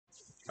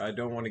I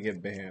don't want to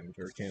get banned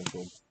or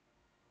canceled.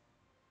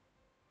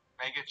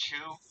 Mega Chew.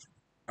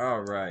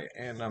 Alright,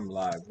 and I'm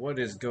live. What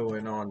is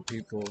going on,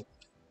 people?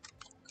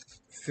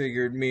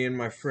 Figured me and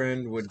my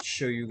friend would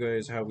show you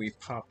guys how we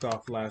popped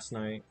off last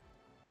night.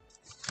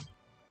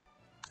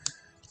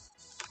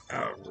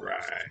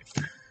 Alright.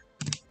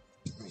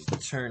 Let me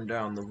turn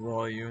down the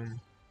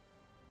volume.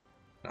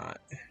 Not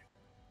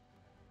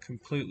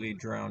completely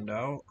drowned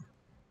out.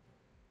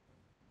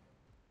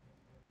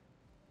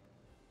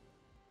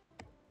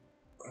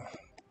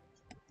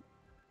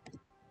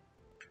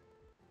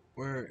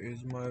 Where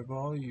is my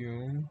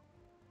volume?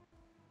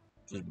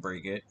 Just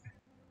break it.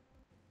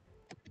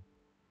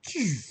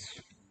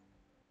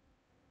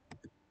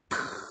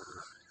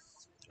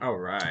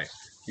 Alright.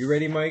 You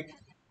ready, Mike?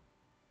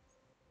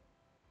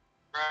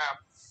 Crap.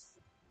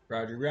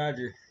 Roger,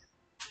 roger.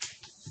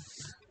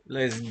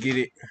 Let's get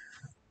it.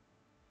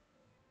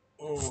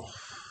 Oh.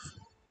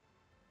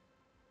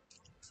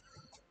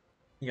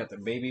 You got the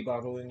baby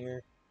bottle in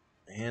here?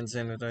 Hand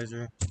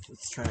sanitizer?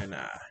 Let's try and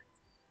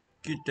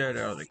get that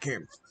out of the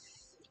camera.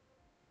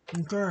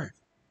 Okay.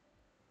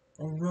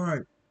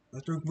 Alright. I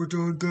think we're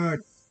doing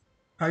good.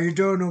 How you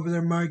doing over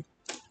there, Mike?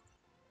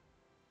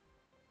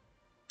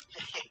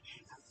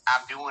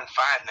 I'm doing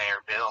fine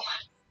there, Bill.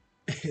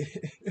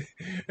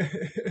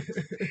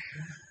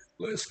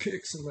 Let's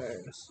kick some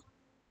ass.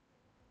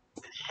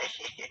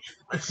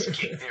 Let's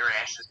kick their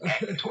asses back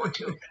to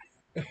Tortuga.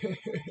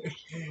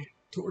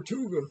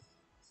 Tortuga.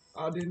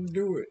 I didn't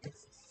do it.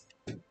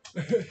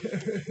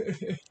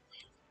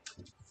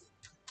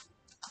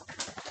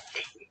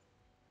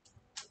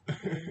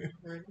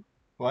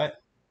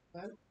 What?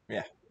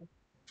 Yeah.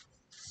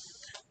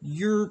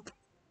 You're...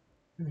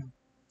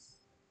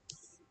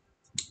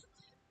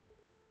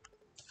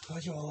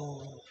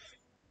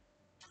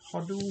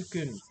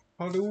 Hadouken.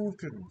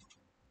 Hadouken.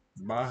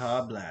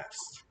 Baja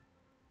Blast.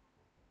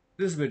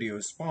 This video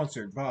is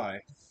sponsored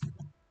by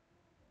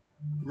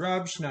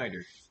Rob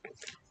Schneider.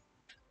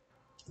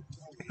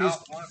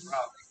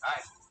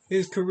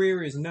 His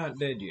career is not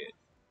dead yet.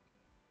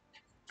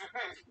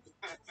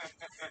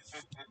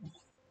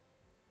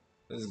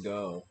 Let's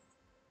go.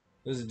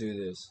 Let's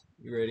do this.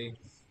 You ready?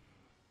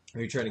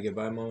 Are you trying to get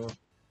by, Mama?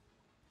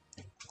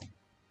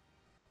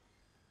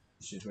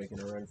 She's making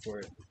a run for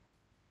it.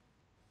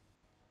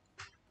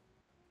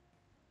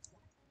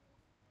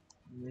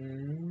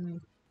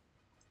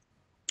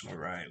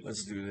 Alright,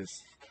 let's do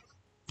this.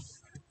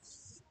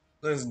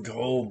 Let's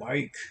go,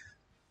 Mike.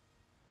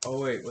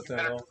 Oh, wait, what the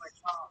hell?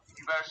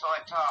 You better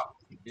select top.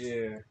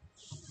 Yeah.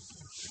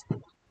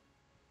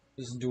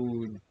 This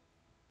dude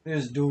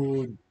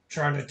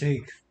trying to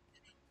take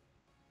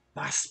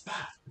my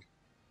spot.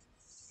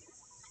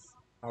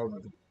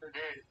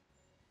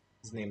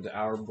 His name's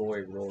Our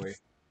Boy Roy.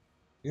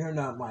 You're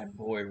not my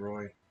boy,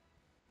 Roy.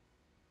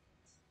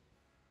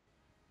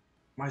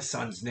 My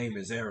son's name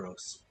is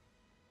Eros.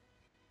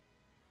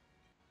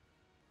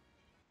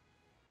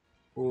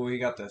 Oh, he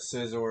got the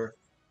scissor.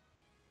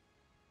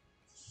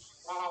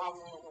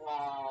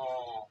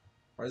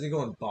 Why is he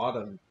going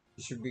bottom?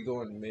 He should be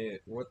going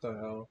mid. What the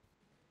hell?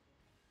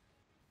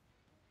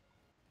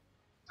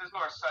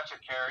 Scizor is such a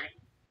carry.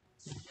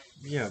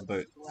 Yeah,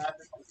 but...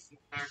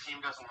 Their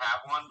team doesn't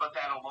have one, but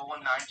that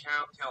Alolan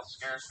Ninetales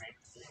scares me.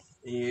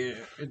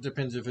 Yeah, it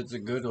depends if it's a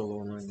good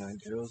Alolan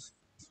Ninetales.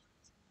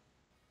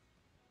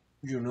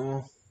 You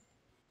know,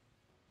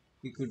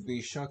 he could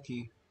be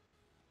Shucky.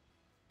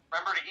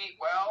 Remember to eat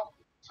well,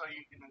 so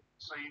you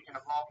can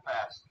evolve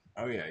fast.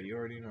 Oh yeah, you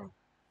already know.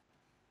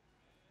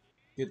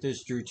 Get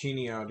this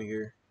Dratini out of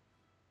here.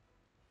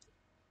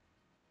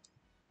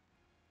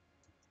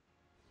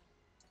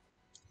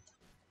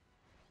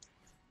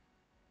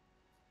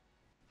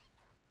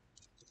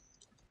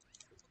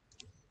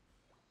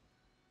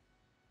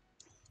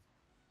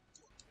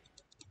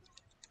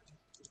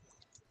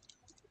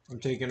 I'm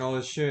taking all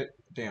this shit.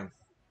 Damn.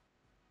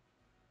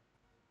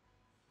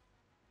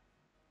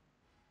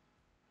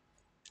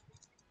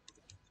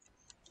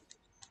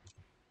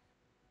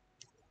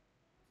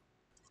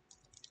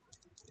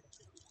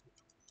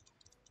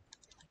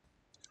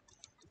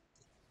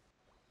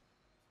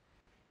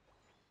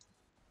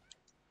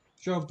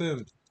 Jump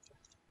him.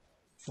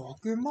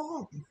 Fuck him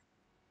up.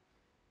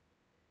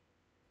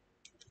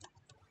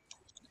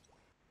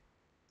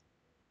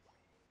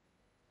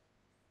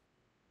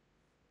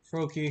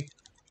 Froakie.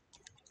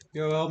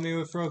 Yo, help me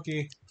with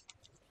Froakie.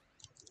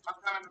 I'm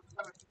coming.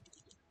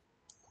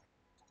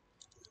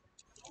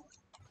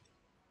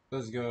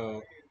 Let's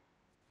go.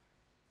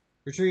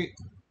 Retreat.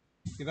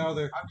 Get out of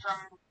there. I'm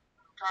trying.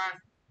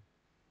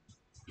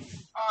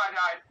 Oh, I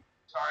died.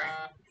 Sorry.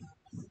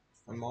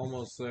 I'm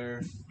almost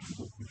there.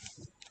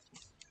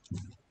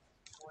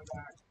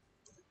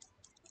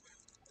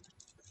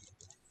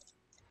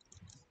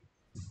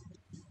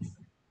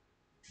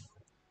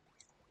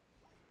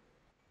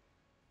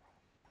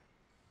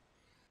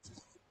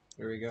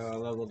 There we go, I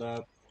leveled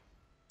up.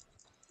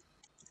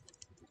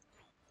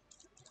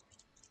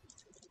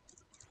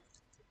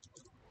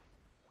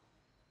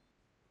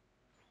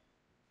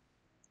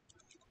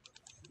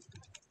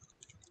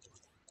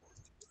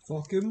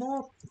 Fuck him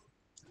up.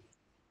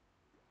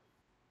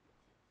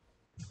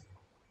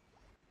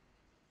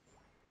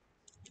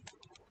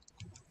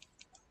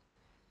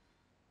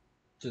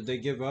 Did they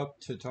give up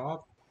to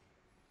top?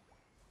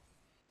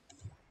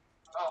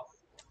 Oh,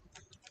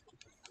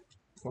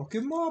 Fuck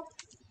him up.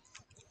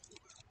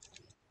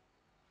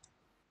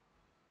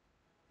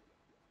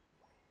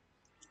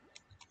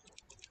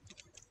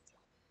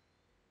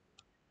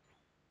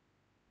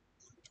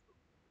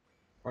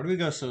 Why do we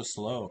go so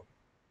slow?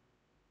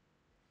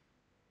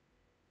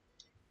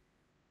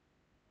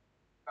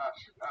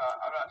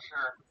 I'm not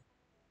sure.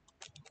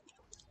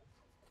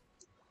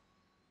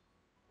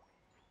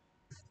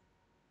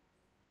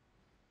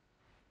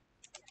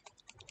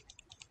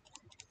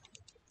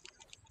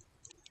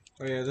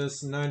 Oh yeah,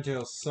 this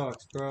Ninetales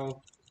sucks,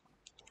 bro.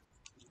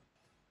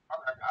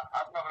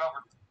 I'm coming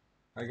over.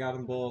 I got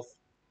them both.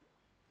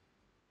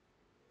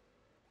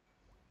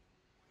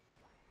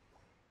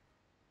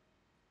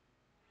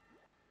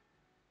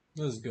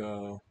 Let's go.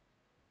 Alright,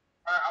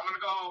 I'm gonna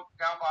go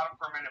down bottom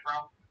for a minute,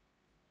 bro.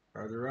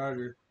 Roger,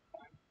 roger.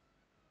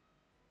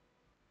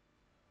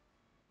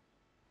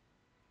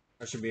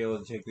 I should be able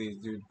to take these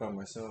dudes by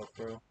myself,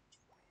 bro.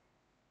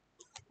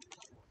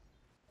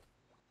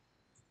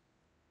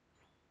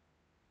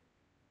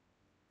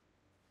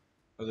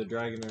 Oh, the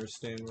dragon are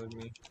staying with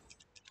me.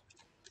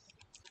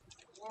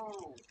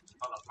 Woo!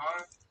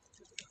 Motherfucker.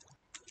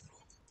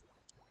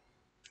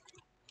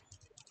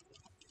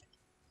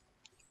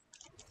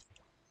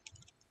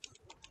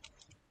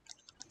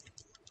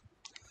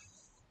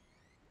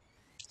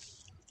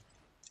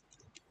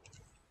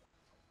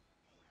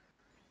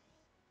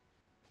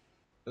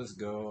 Let's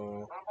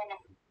go.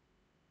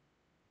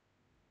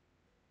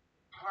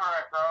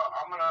 Alright, bro.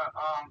 I'm gonna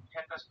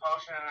hit this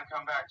potion and then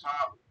come back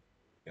top.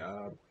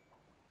 Yeah.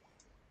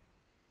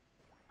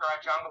 Try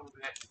jungle a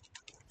bit.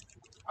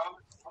 I'm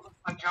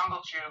gonna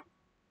jungle chew.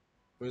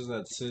 What is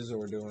that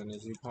Scizor doing?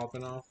 Is he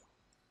popping off?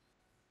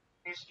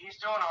 He's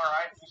doing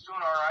alright. He's doing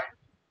alright.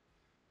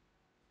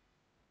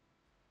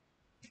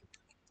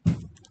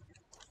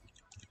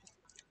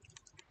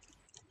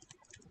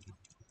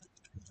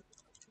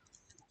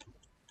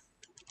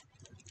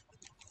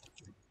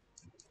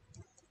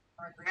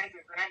 Alright, Grenade.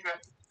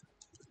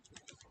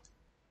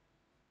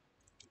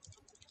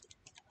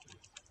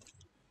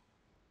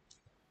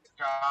 Good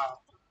job.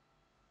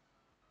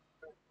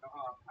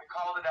 I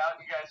called it out.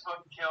 You guys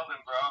fucking killed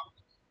him, bro.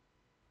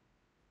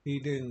 He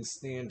didn't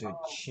stand a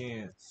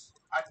chance.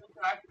 I think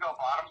that I could go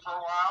bottom for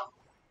a while.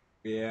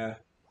 Yeah.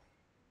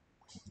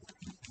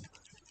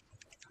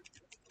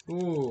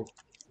 Ooh.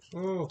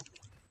 Ooh.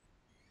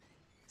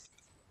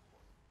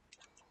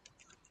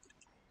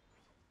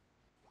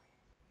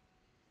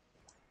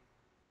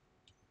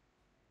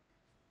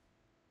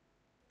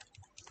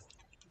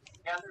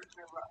 Yeah,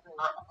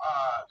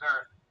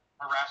 they're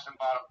harassing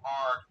bottom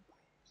hard.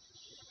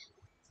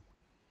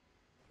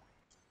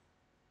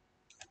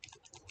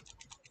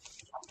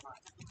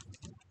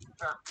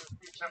 They're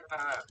sending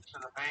to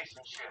the base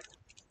and shit.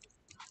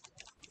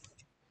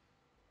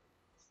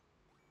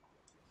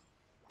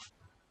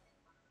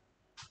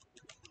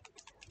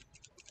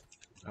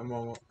 I'm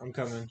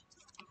coming.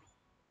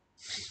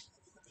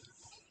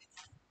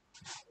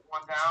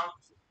 One down.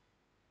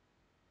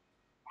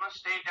 I'm gonna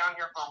stay down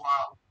here for a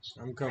while.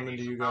 I'm coming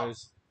to you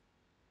guys.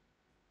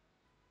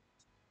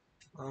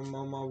 I'm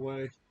on my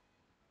way.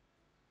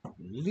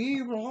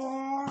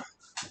 Leroy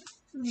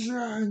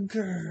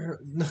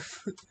Jenkins.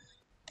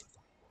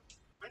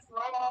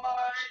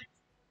 Leroy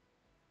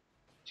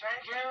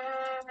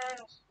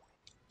Jenkins.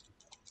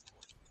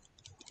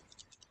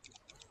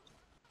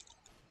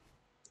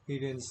 He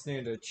didn't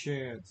stand a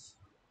chance.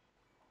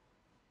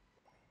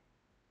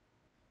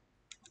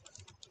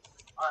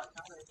 Alright,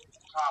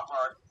 top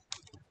part.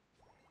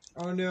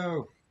 Oh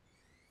no.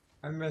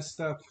 I messed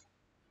up.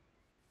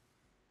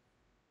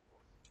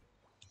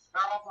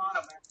 They're all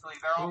bottom, actually.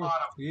 They're all Ooh.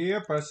 bottom.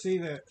 Yep, I see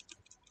that.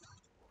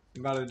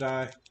 I'm about to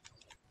die.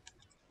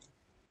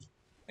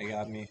 They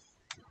got me.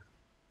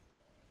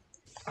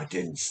 I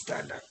didn't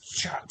stand a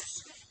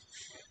chance.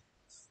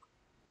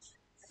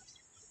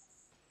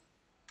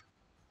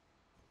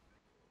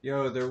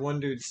 Yo, their one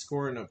dude's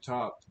scoring up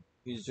top.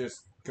 He's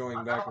just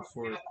going back and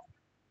forth.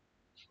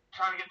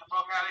 Trying to get the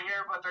fuck out of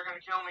here, but they're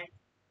gonna kill me.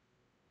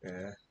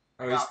 Yeah.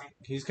 Oh,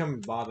 he's coming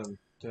bottom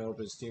to help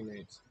his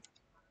teammates.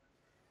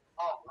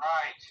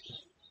 Alright.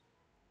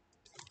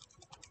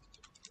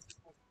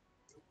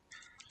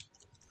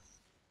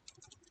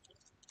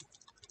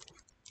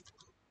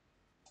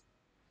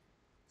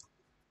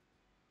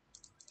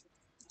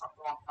 I'm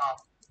going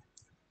top.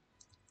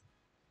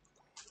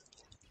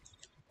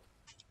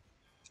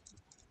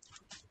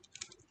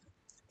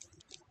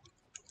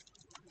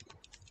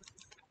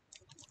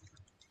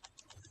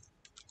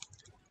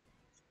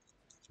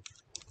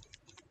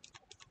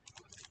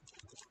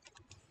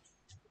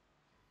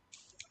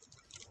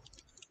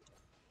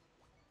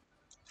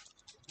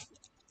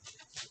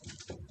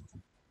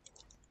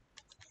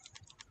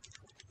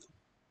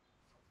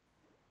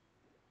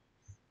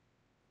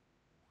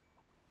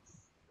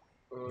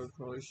 I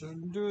probably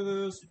shouldn't do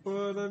this,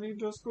 but I need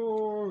to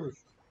score.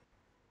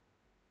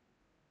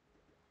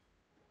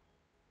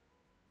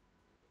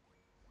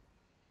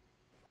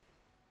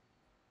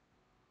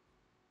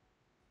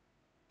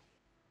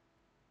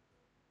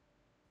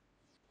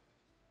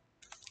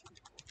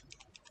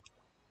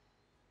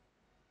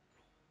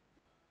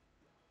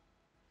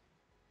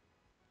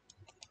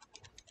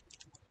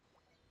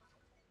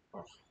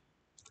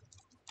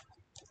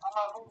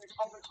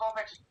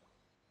 Movements.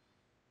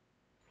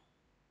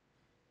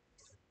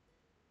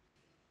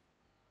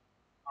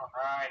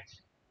 Alright.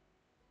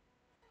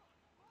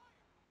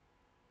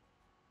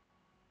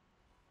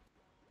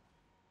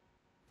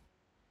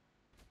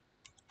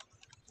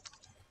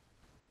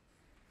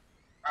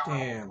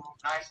 Damn. Move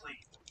nicely.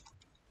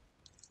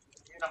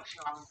 Get him,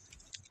 Sean.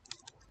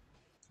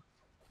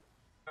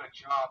 Good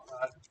job,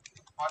 bud.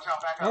 Watch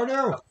out, back Oh up.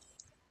 no!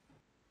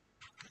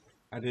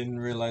 I didn't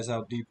realize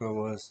how deep I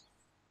was.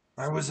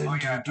 I was in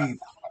too deep.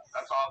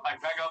 That's all.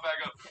 Like, back up.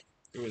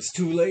 It was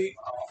too late.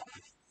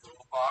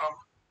 Bottom.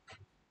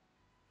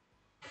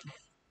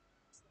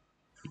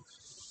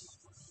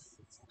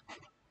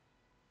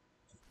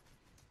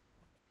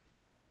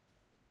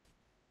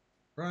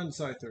 Run,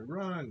 Scyther,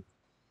 run!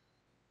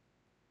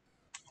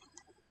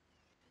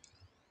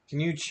 Can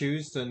you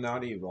choose to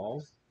not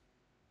evolve?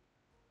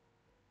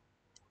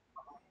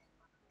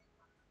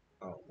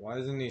 Oh, why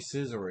isn't he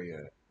Scizor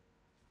yet?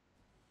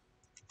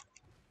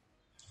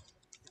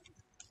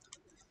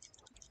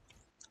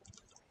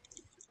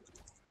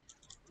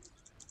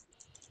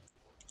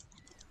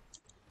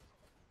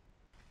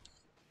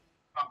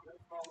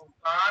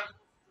 Turn.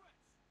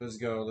 Let's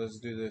go, let's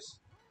do this.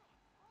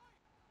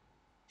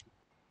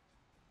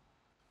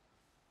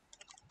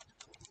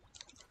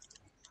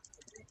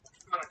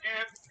 Gonna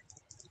get.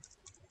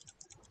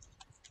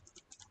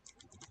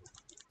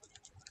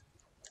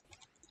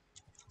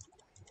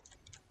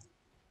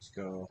 Let's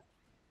go.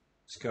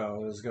 Let's go,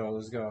 let's go,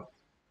 let's go.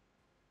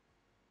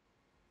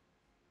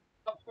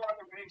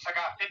 I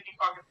got 50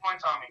 fucking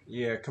points on me.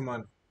 Yeah, come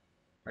on.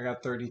 I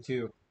got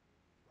 32.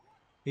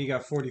 He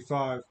got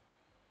 45.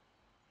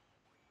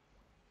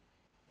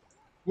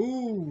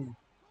 Woo!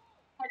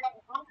 I got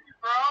 100,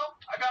 bro.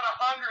 I got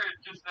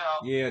 100 just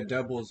now. Yeah,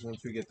 doubles once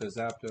we get the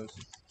Zapdos.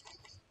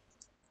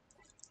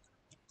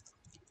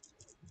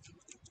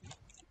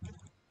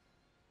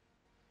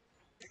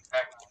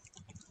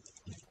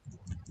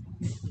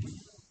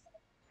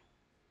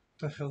 What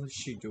the hell is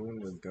she doing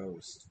with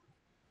Ghost?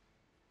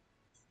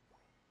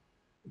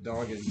 The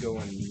dog is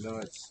going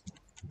nuts.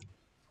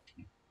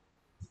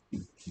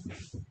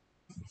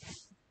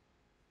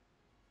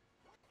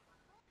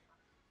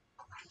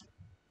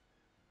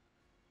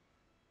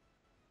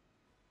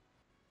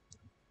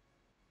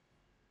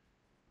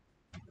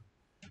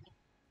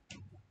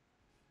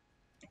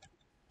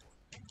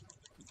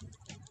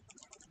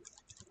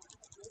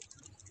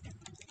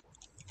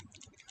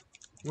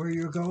 Where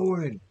you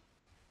going?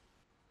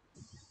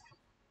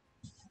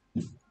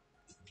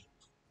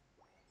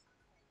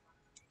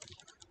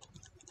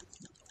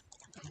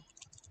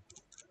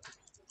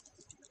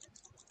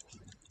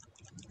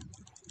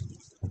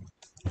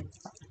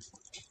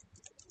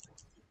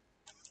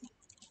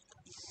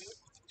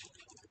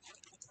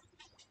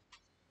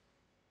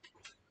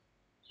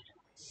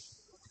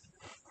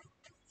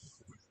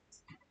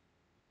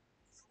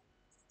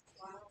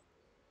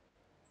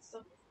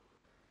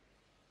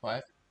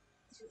 What?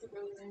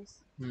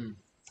 Hmm.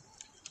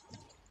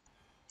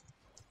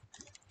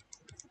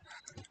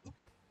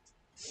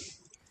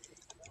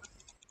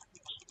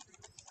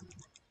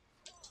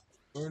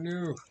 Oh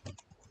no.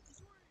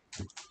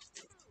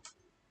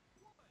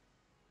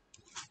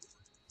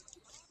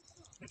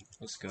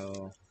 Let's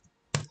go.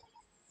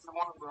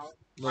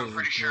 I'm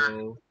pretty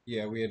sure.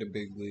 Yeah, we had a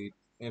big lead.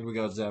 And we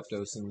got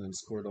Zapdos and then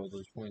scored all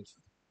those points.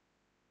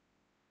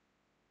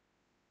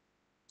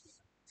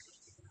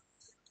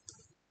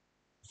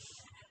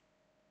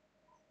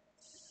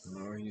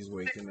 No, he's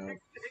waking up.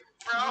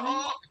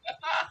 Bro.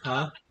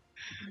 Huh?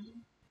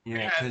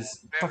 Yeah,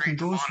 because fucking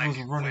Ghost was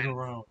running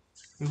around.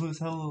 It was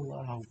hella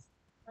loud.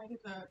 I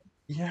get that.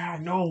 Yeah,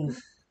 no.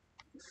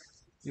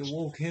 You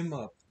woke him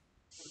up.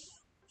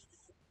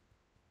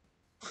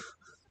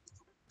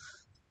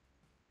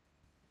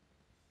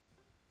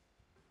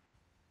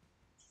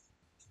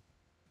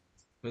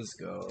 Let's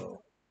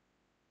go.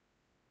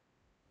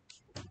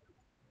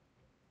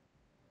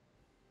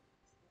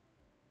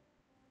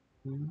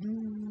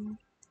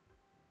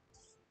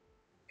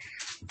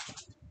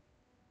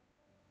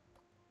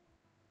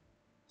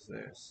 What's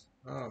this?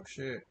 Oh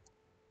shit.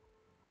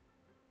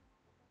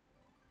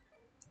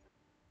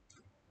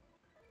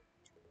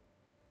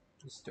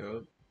 Just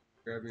dope.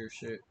 Grab your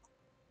shit.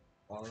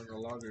 All in the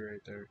lobby right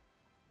there.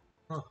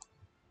 Huh.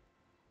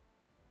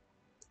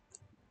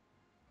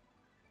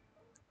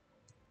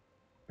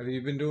 Have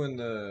you been doing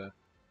the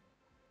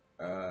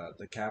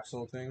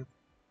capsule thing?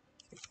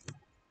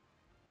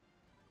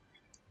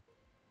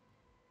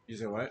 You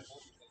said what?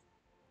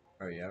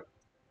 Oh yeah.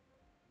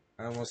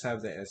 I almost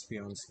have the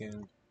Espeon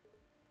skin.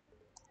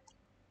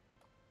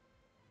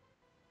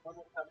 I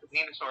don't have the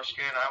Venusaur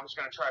skin. I was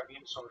gonna try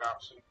Venusaur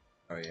out soon.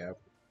 Oh yeah.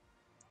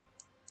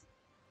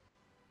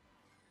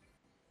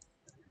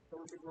 So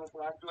we could go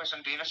back doing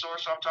some Venusaur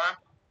sometime.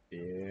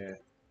 Yeah.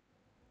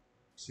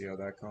 See how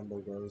that combo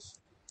goes.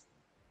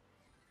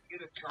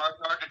 Get a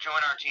Charizard to join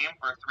our team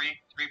for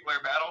three-player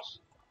battles.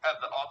 Have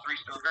all three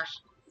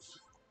starters.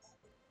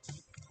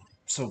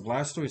 So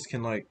Blastoise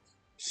can like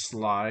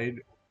slide.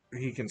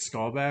 He can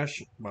Skull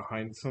Bash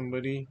behind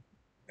somebody,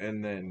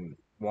 and then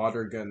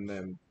Water Gun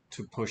them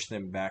to push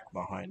them back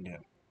behind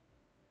him,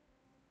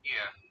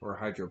 Yeah. or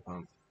Hydro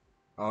Pump.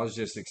 I was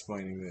just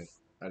explaining this.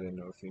 I didn't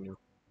know if you knew.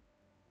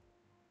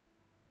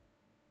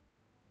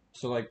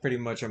 So like pretty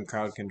much I'm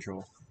crowd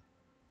control.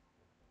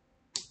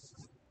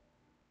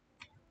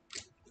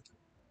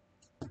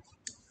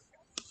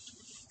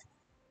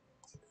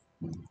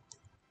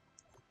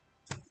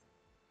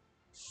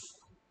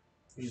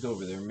 He's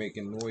over there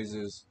making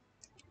noises.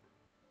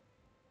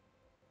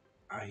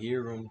 I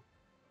hear him.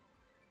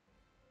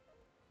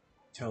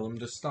 Tell him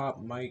to stop,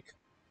 Mike.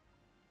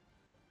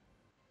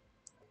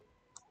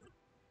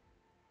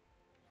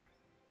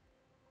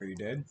 Are you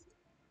dead?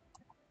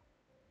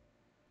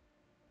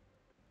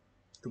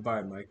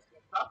 Goodbye, Mike.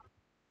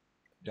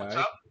 What's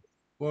Die? up?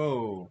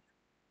 Whoa.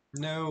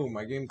 No,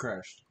 my game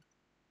crashed.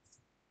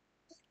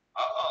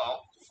 Uh-oh.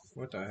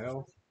 What the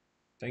hell?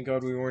 Thank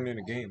God we weren't in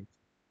a game.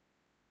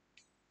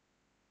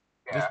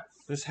 Yeah.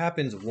 This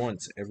happens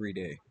once every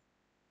day.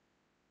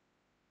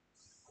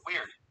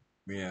 Weird.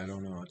 Yeah, I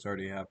don't know. It's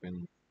already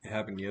happened. It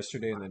happened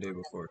yesterday and the day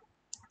before.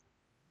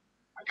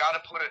 I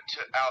gotta put it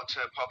out to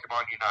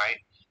Pokemon Unite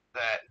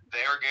that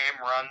their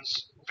game runs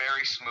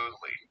very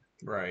smoothly.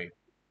 Right.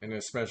 And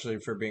especially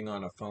for being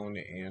on a phone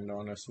and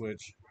on a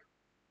Switch.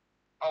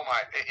 Oh my,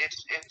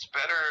 it's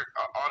better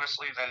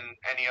honestly than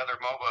any other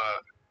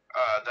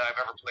MOBA that I've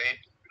ever played,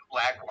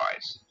 lag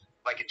wise.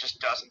 Like it just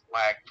doesn't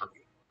lag for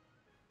me.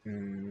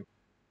 Hmm.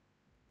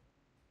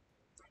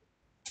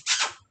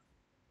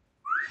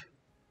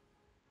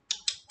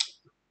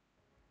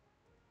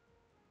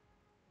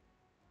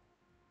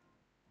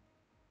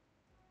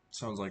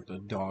 Sounds like the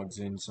dog's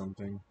in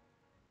something.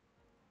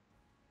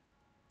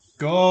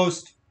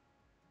 Ghost!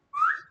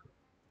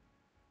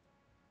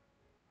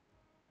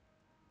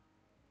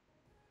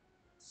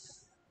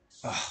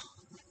 Ugh.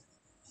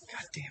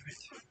 God damn it.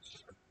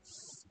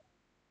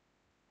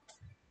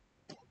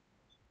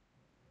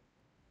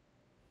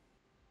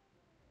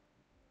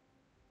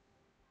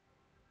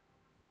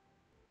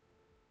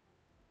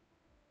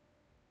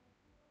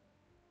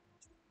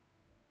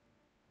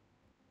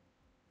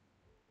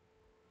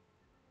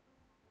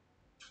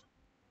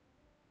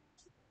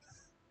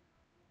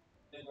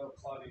 There you go,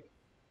 Claudia.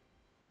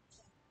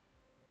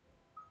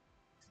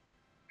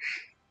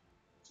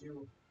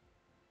 You.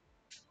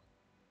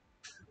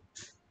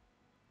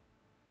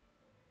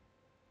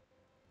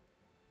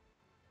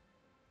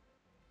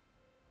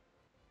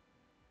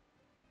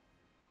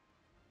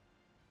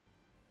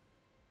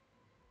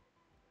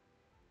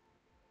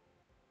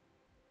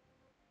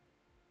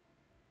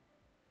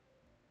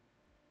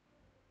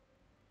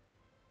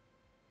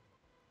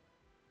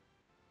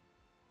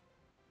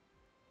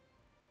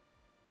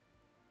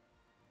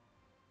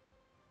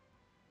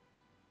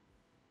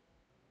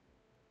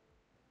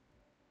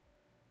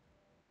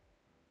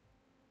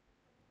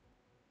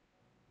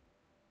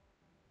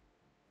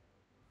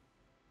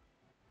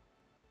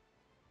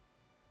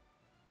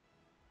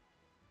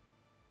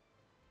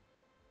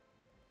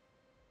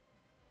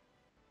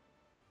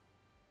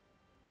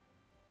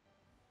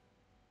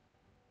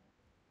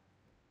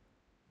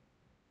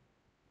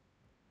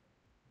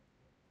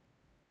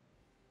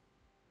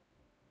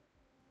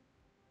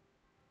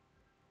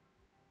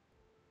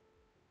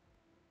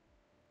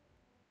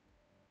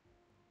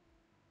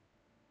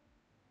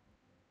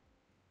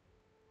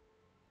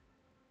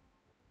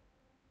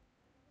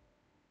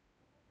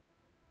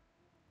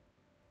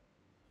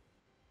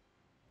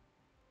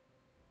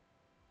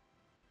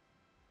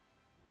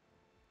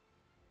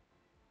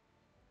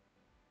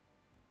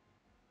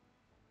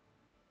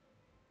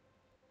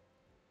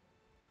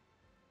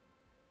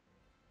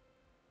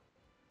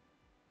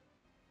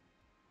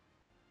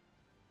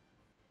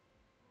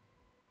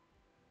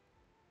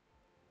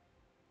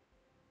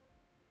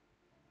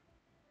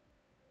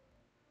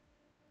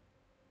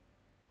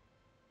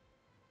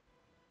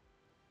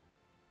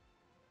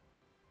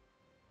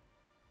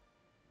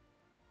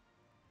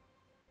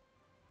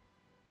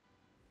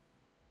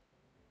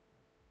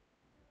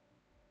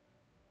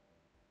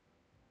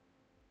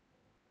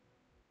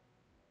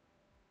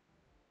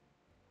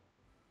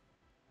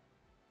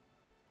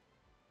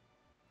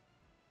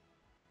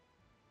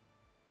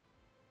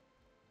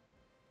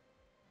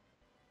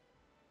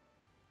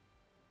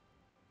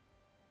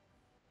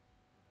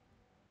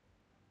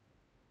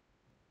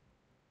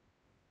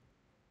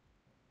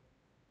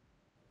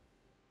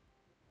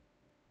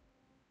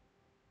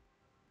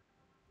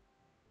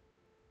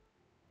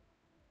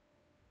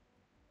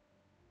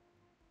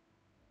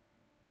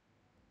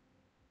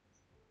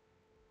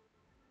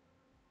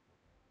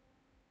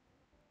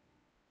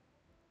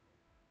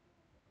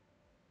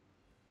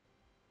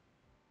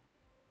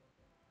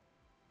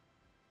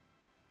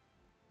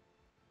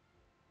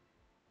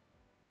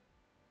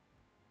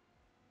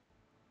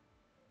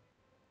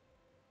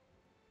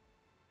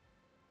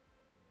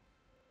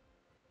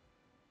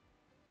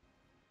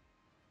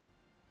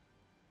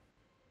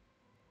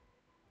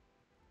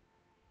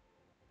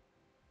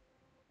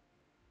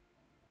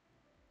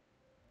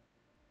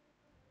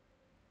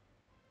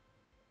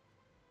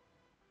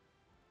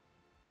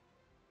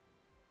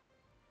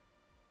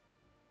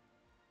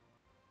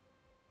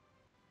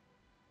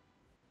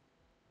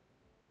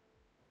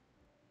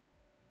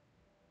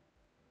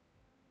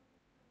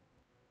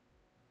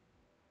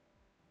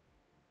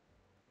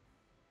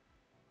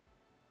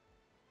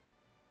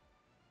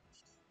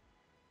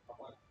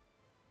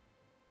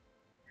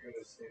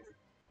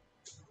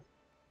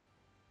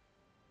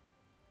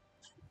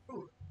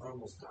 Ooh, I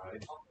almost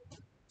died.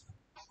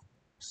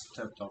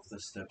 Stepped off the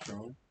step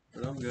drone,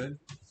 but I'm good.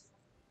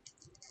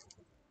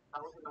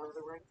 That was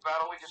another ring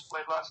battle we just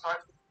played last time.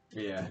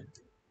 Yeah.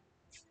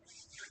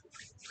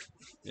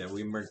 Yeah,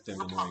 we murked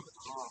them in like.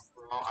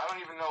 I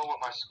don't even know what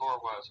my score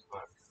was,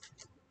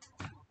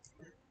 but.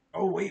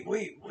 Oh, wait,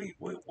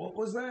 what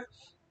was that?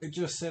 It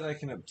just said I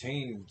can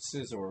obtain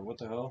Scizor. What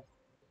the hell?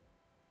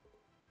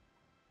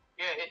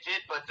 Yeah, it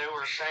did, but they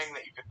were saying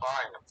that you could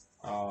buy them.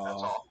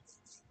 That's all.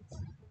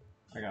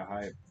 I got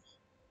hype.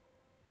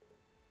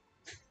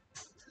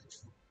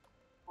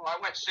 Well, I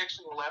went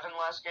 6-11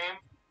 last game,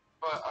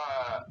 but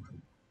I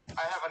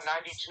have a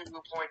 92.2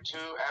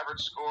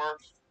 average score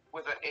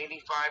with an 85%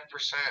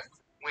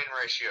 win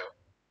ratio.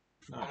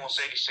 Nice. Almost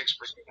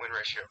 86% win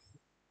ratio.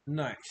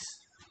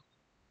 Nice.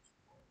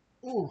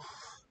 Ooh.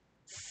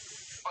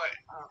 But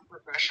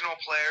professional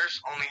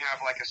players only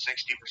have like a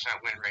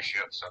 60% win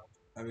ratio, so.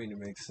 I mean, it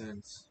makes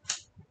sense.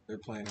 They're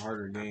playing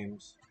harder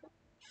games.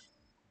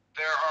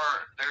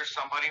 There's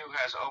somebody who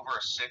has over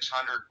a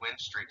 600 win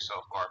streak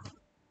so far.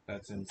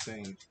 That's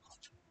insane.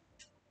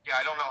 Yeah,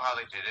 I don't know how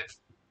they did it.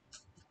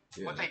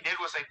 Yeah. What they did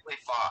was they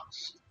played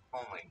bots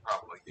only,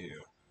 probably.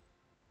 Yeah.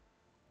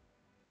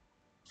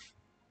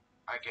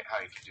 I get how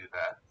you can do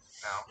that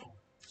now.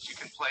 So you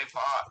can play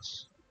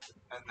bots,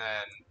 and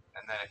then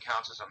it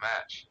counts as a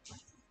match.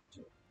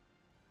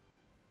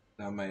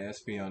 Now my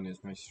Espeon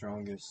is my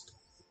strongest.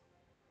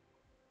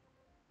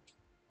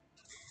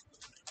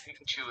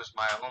 Pikachu is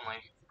my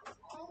only.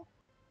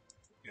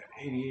 Got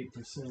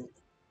 88%.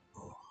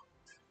 Oh.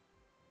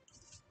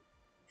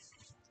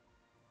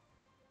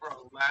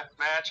 Bro, last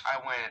match I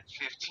went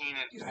 15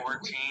 and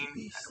 14. And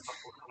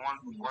the one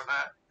before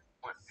that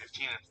went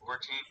 15 and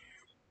 14.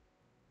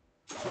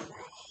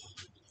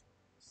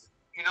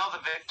 You know the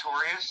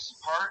victorious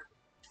part?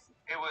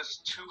 It was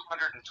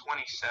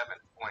 227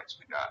 points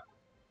we got.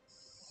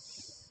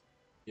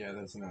 Yeah,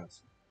 that's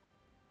nuts.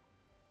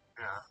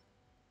 Yeah.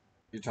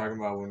 You're talking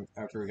about when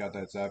after we got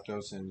that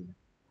Zapdos and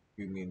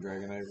you, me, and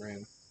Dragonite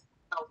ran?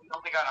 No, we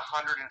only got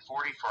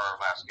 140 for our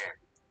last game.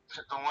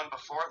 The one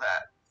before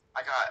that,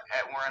 I got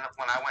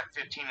when I went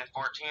 15 and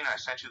 14. I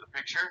sent you the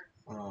picture.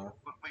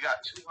 We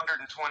got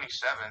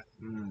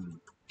 227.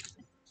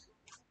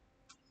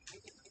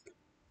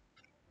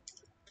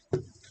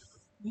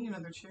 Need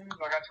another chair.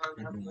 I got to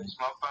remember the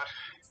smoke bud.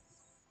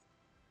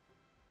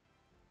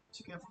 You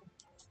should get one.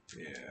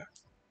 Yeah.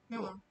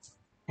 Get one.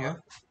 Yeah?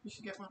 You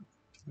should get one.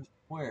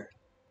 Where?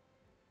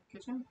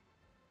 Kitchen?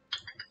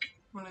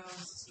 One of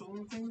those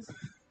stool things?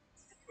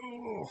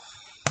 Oh.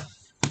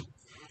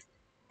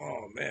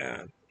 Oh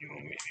man. You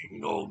want me to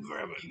go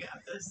grab it? You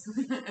got this.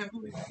 I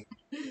believe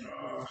it.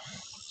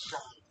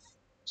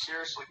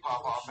 Seriously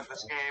pop off in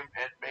this game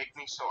and make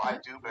me so I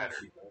do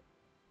better.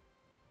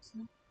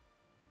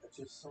 I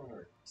just saw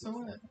her. So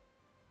what?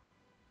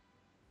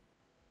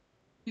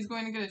 He's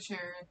going to get a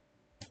chair.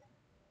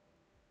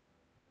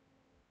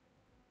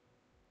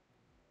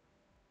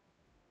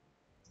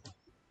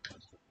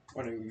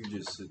 Why don't you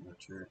just sit in the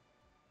chair?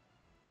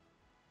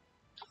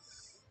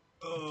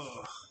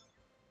 Ugh.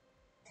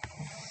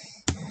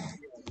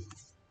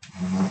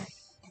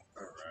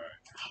 Alright.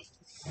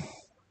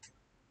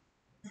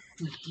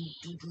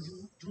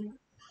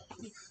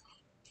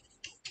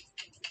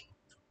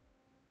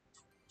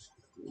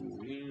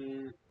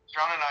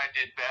 John and I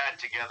did bad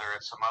together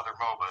at some other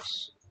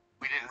MOBAs.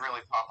 We didn't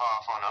really pop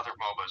off on other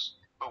MOBAs,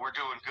 but we're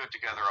doing good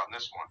together on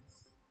this one.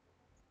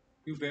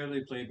 You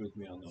barely played with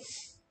me on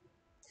those.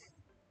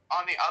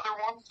 On the other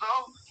ones,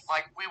 though,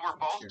 like, we were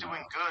both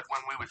doing good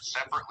when we would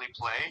separately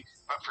play,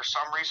 but for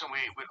some reason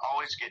we would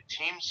always get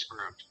team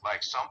screwed.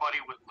 Like, somebody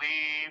would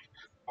leave,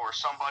 or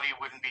somebody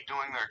wouldn't be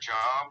doing their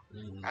job,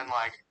 and,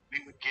 like,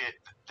 they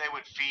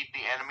would feed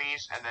the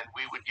enemies, and then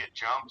we would get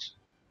jumped.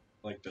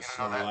 Like the That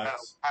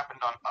Snorlax? happened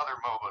on other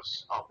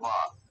MOBAs a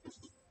lot.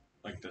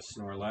 Like the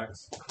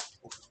Snorlax?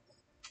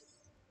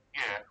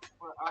 Yeah.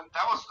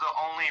 That was the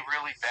only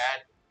really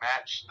bad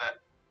match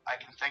that I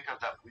can think of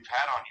that we've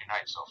had on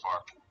Unite so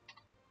far.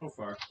 So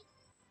far.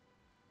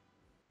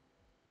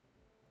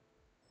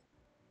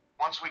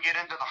 Once we get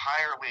into the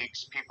higher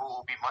leagues, people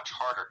will be much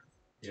harder.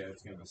 Yeah,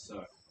 it's gonna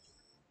suck.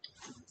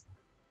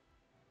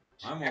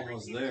 I'm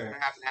almost there. We're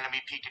gonna have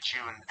enemy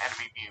Pikachu and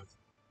enemy Mew.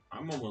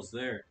 I'm almost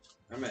there.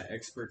 I'm at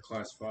Expert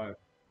Class 5.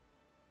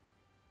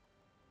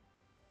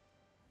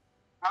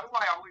 How do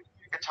I always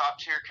pick a top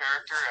tier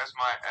character as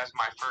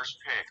my first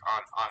pick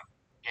on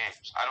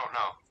games? I don't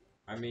know.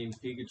 I mean,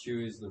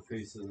 Pikachu is the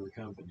face of the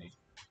company.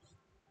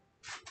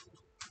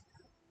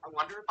 I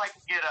wonder if I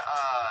can get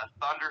a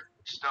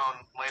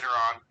Thunderstone later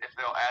on, if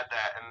they'll add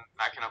that, and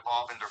I can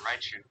evolve into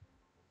Raichu.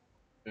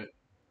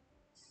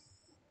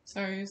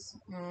 Sorry, it's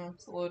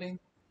loading.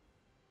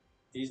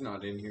 He's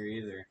not in here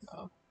either.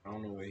 Oh. I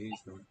don't know what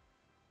he's doing.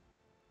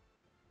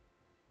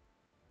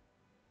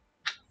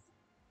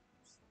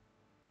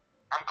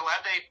 I'm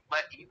glad they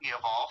let Eevee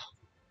evolve.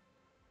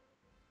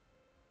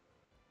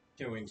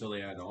 Can't wait until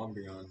they add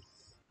Umbreon.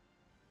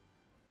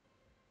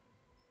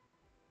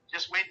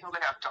 Just wait till they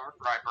have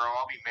Darkrai, bro.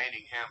 I'll be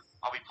maining him.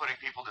 I'll be putting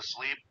people to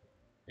sleep.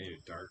 Hey,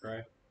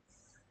 Darkrai.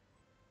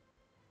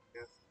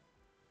 Yeah.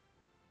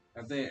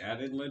 Have they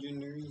added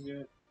legendaries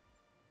yet?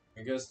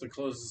 I guess the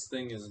closest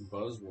thing is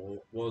Buzzwole.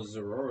 Well,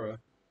 Zorora.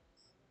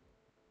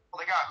 Well,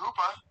 they got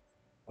Hoopa.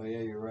 Oh yeah,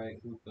 you're right.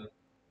 Hoopa.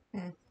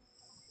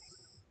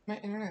 My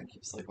internet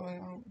keeps like going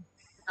out.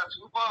 Does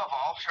Hoopa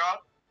evolve shot?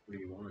 What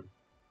do you want?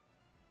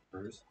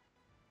 First?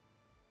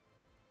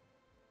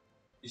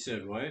 You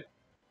said what?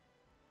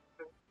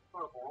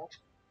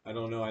 I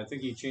don't know. I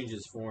think he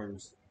changes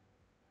forms.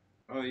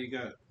 Oh, you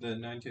got the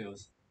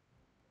Ninetales.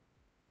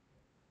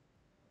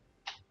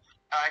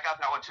 I got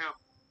that one too.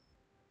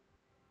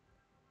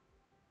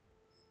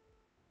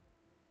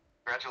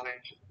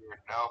 Congratulations, you're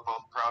now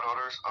both proud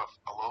owners of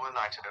Alolan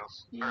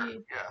Ninetales.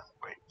 Yay. Yeah,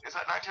 wait, is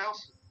that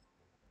Ninetales?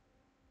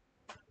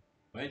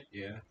 What?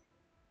 Yeah.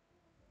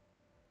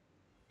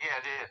 Yeah,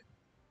 it did.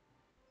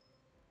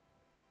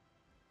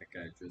 That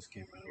guy just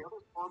came The out.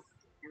 other ones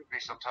confuse me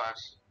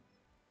sometimes.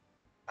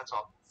 That's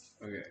all.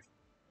 Okay.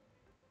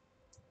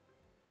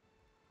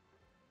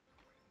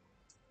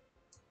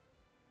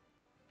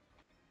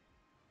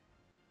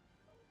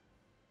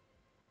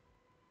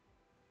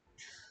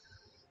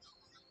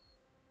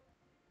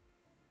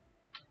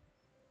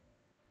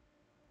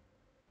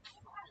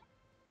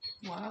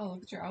 Wow,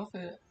 look at your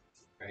outfit.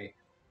 Right.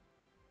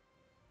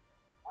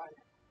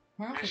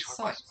 My outfit Finish with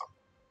my sucks.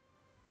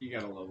 You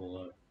gotta level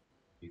up.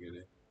 You get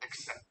it.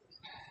 accept.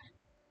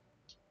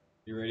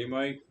 You ready,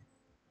 Mike?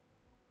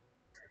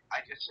 I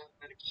just said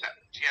accept.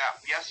 Yeah,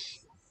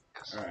 yes.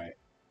 Yes. Alright.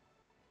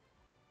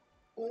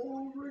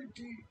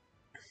 Already.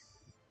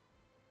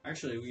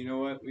 Actually, you know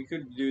what? We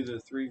could do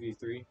the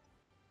 3v3.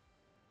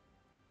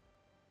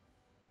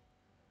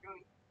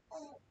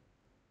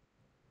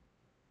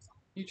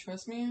 You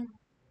trust me?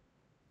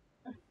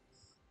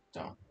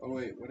 Don't. Oh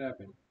wait, what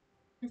happened?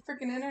 Your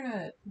freaking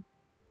internet.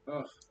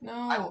 Ugh. No.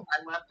 I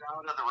left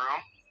out of the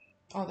room.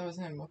 Oh, that was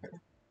him. Okay.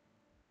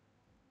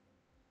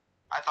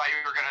 I thought you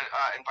were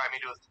gonna invite me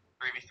to a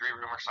 3v3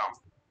 room or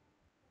something.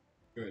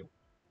 Good.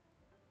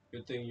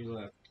 Good thing you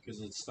left,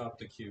 because it stopped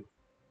the queue.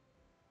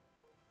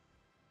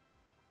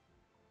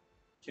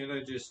 Can't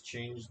I just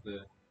change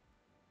the...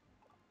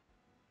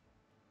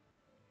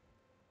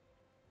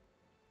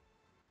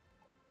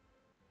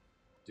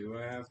 Do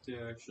I have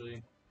to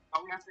actually?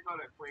 Oh, we have to go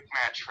to a quick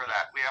match for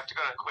that. We have to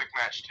go to a quick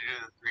match to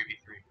do the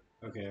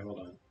 3v3. Okay, hold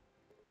on.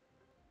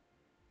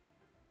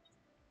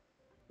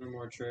 No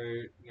more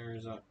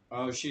trainers on.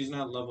 Oh, she's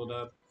not leveled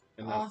up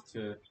enough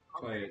to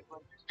play it.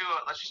 Let's just do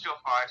it. Let's just do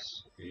a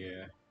 5s.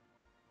 Yeah.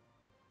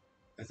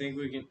 I think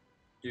we can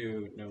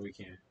do... No, we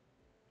can't.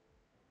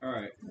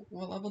 Alright.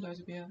 What level does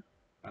it be at?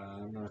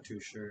 I'm not too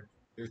sure.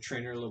 Your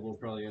trainer level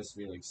probably has to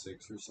be like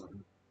 6 or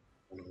something.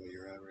 I don't know what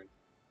you're at right now.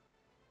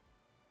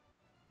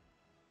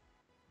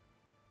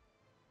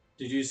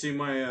 Did you see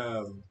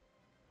my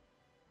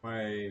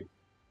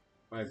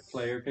my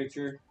player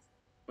picture?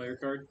 Player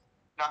card?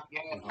 Not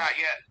yet. Not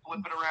yet.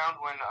 Flip it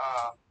around when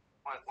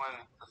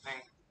the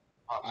thing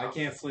pops I up.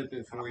 can't flip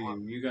it for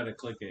you. You gotta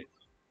click it.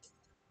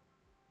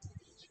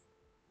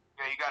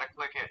 Yeah, you gotta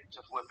click it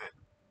to flip it.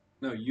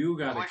 No, you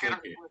gotta Click it or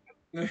click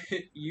flip it.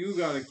 it. You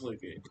gotta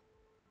click it.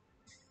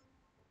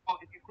 Well,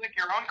 if you click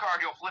your own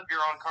card, you'll flip your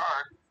own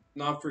card.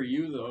 Not for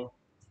you though.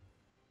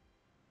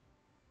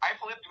 I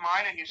flipped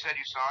mine and you said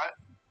you saw it.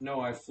 No,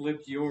 I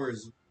flipped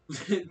yours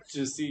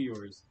to see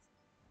yours.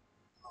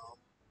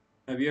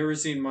 Have you ever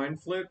seen mine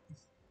flip?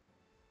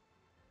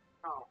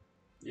 No.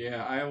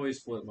 Yeah, I always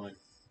flip mine.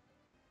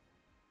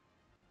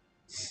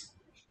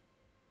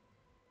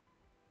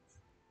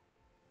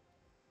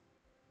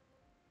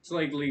 It's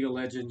like League of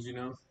Legends, you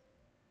know?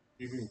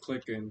 You can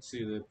click and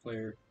see the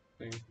player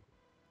thing.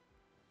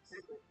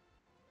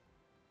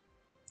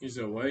 You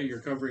said what?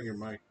 You're covering your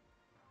mic.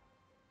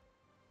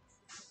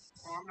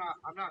 Oh,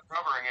 I'm not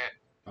covering it.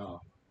 Oh.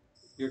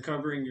 You're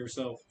covering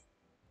yourself.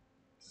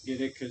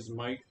 Get it? Cause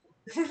Mike.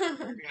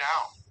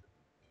 Now.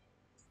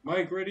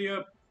 Mike, ready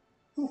up.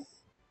 Whew.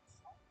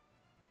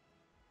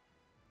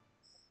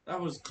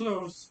 That was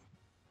close.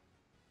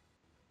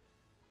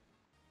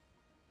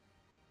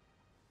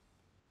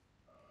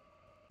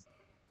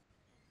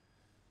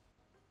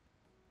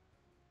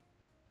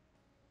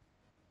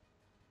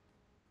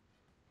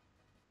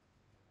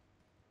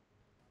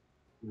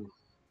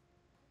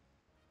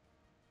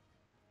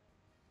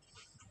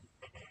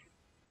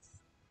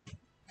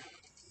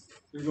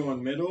 You're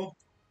going middle?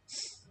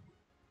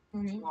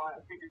 Mhm. Well, I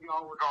figured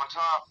y'all were going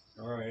top.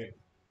 Alright.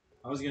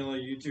 I was gonna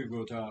let you two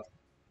go top.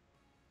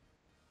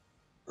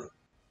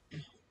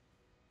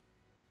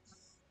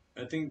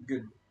 I think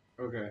good.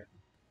 Okay.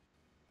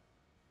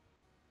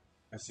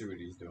 I see what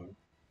he's doing.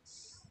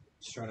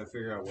 Just trying to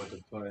figure out what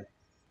to play.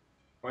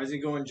 Why is he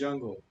going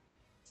jungle?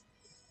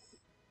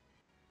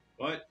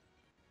 What?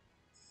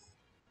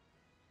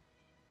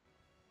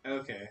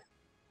 Okay.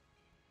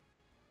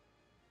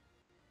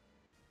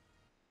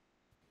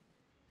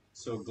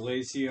 So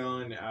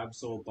Glaceon,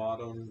 Absol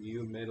bottom,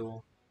 you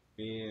middle,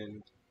 me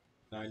and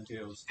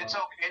Ninetales. It's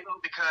okay though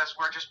because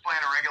we're just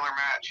playing a regular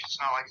match. It's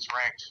not like it's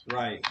ranked.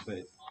 Right,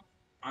 but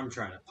I'm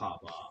trying to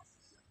pop off.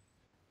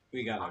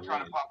 We gotta I'm trying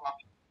win. to pop up.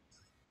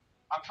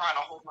 I'm trying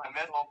to hold my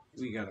middle.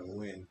 We gotta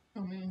win.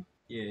 Oh man.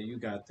 Yeah, you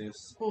got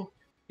this. Cool.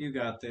 You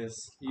got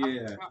this. I'm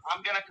Yeah.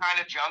 gonna kind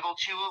of jungle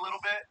chew a little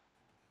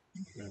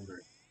bit. Remember,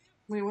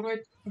 Wait, what do I?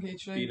 Okay,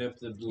 should I? beat up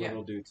the Yeah.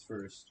 little dudes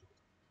first.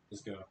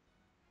 Let's go.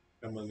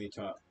 Come with me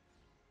top.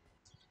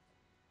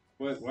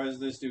 What? Why is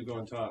this dude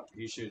going top?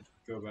 He should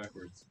go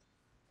backwards.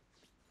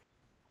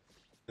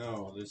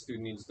 No, this dude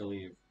needs to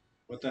leave.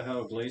 What the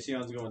hell?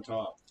 Glaceon's going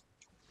top.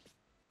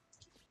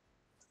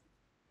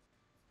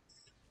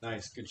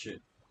 Nice, good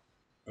shit.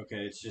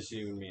 Okay, it's just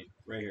you and me.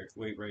 Right here.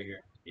 Wait, right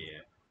here. Yeah.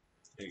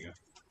 There you go.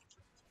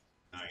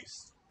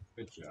 Nice.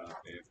 Good job,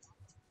 babe.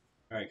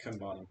 Alright, come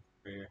bottom.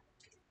 Right here.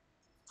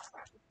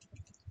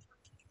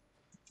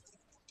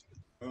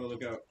 Oh,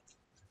 look out.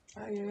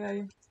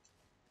 Ay.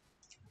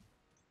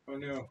 Oh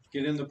no.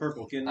 Get in the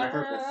purple. Get in the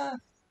purple.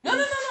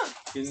 No.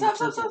 Get in Stop.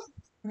 the purple.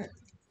 Okay.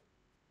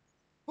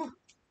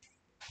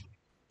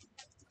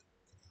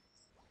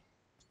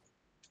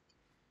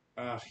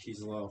 Ah,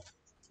 he's low.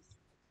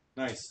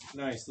 Nice.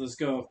 Let's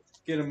go.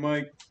 Get him,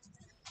 Mike.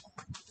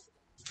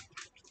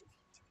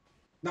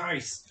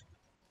 Nice.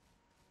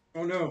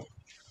 Oh no.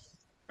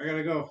 I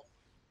gotta go.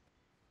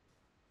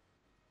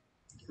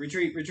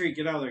 Retreat.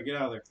 Get out of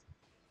there.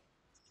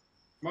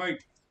 Mike.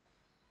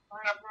 Run.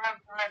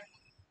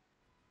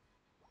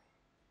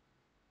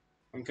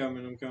 I'm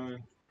coming.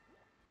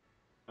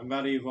 I'm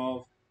about to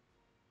evolve.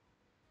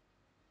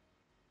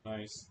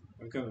 Nice.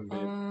 I'm coming, babe.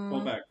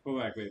 Pull back,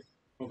 babe.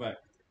 Pull back.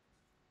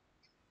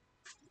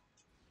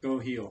 Go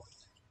heal.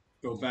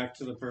 Go back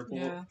to the purple,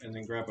 Yeah. and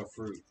then grab a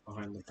fruit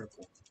behind the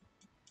purple.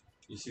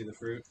 You see the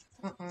fruit?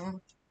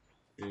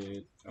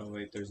 Good. Oh,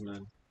 wait, there's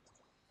none.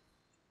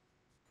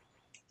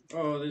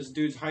 Oh, this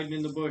dude's hiding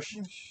in the bush.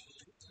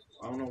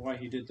 I don't know why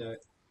he did that.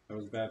 That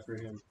was bad for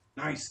him.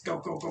 Nice.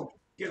 Go.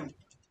 Get him.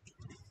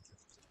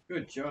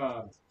 Good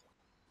job.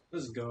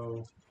 Let's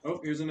go. Oh,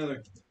 here's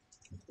another.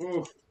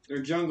 Oh,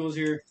 their jungle's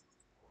here.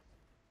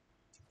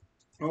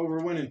 Oh,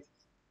 we're winning.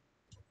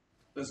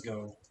 Let's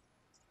go.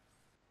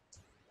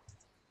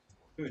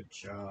 Good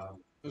job.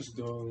 Let's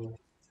go.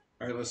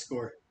 Alright, let's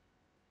score.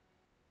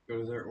 Go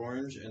to their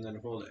orange and then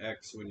hold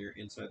X when you're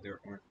inside their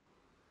orange.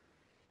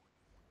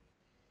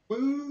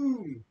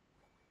 Boom!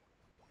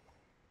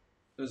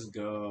 Let's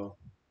go.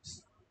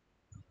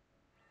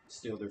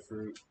 Steal their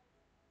fruit.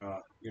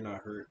 You're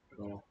not hurt at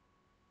all.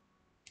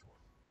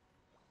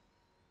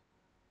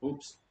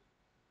 Oops.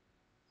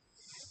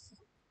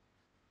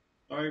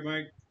 Sorry,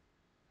 Mike.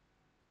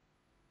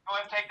 Go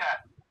ahead and take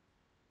that.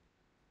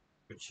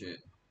 Good shit.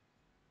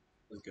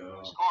 Let's go.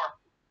 Score.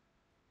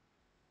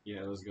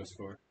 Yeah, let's go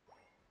score.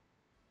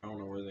 I don't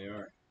know where they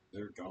are.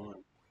 They're gone.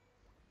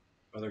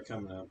 Oh, they're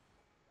coming up.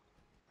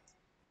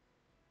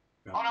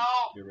 Got Oh him. no!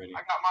 Get ready. I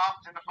got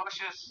mopped in the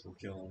bushes. We'll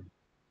kill him.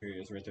 Here he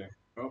is, right there.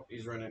 Oh,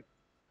 he's running.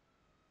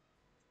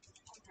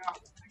 I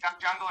got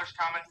junglers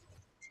coming.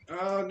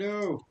 Oh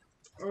no!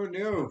 Oh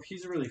no!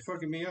 He's really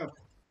fucking me up.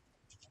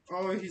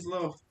 Oh, he's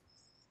low.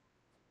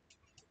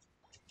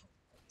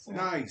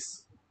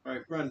 Nice. All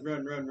right,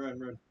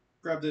 run.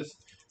 Grab this.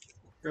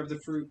 Grab the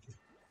fruit.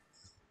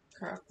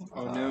 Crap.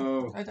 Oh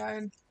no. I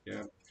died.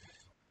 Yeah.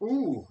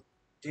 Ooh.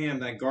 Damn,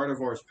 that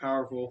Gardevoir is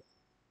powerful.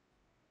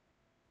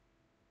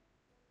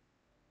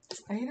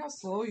 I hate how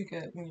slow you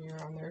get when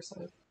you're on their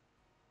side.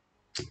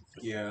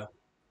 Yeah.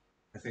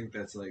 I think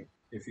that's like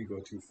if you go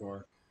too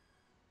far.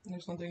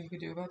 There's nothing you could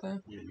do about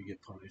that. Yeah, you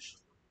get punished.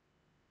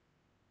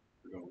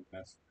 We're going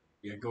fast.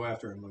 Yeah, go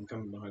after him. I'm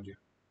coming behind you.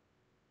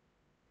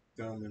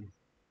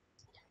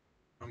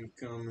 I'm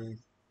coming.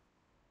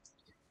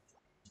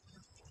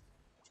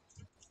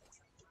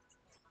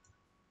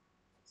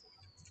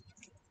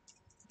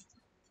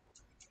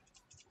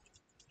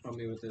 Help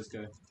me with this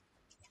guy.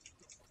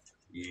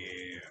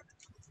 Yeah.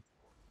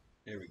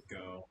 There we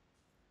go.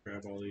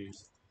 Grab all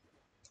these.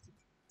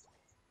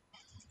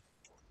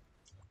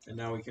 And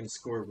now we can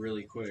score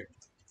really quick.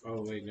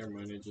 Oh wait, never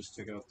mind. It just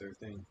took out their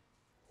thing.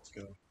 Let's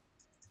go.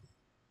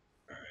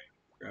 Alright.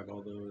 Grab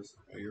all those.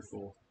 Oh, you're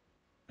full.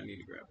 I need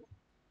to grab them.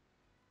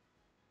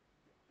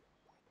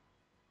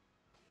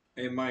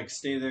 Hey Mike,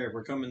 stay there.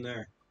 We're coming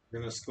there. We're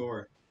gonna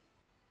score.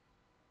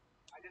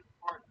 I just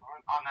scored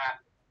on that.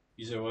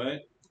 You said what?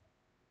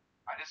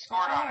 I just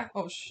scored on it.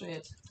 Oh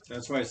shit.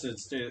 That's why I said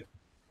stay.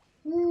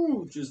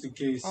 Woo! Just in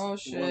case Oh, the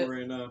shit. one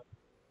ran up.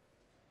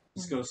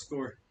 Let's go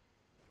score.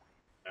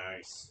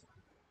 Nice.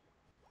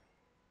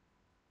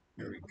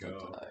 There we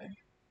go.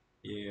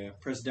 Yeah,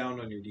 press down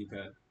on your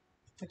D-pad.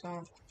 I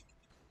don't.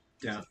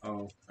 Down.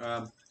 Oh,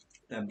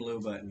 that blue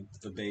button,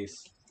 the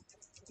base.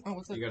 Oh,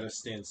 what's it? You gotta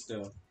stand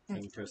still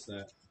and press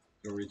that.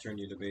 It'll return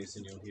you to base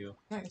and you'll heal.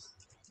 Nice.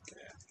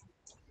 Yeah.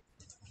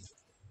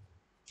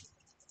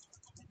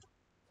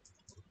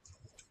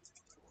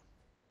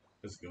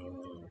 Let's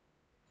go.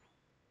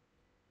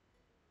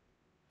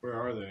 Where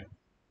are they?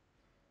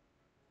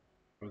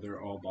 Oh,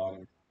 they're all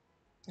bottom.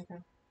 Okay.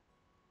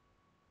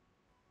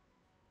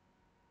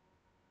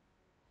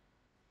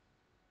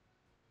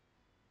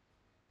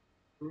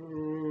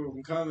 Ooh,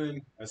 I'm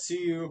coming. I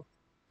see you.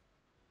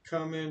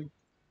 Coming.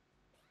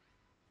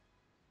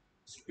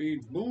 Speed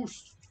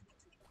boost.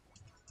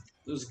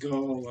 Let's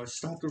go. I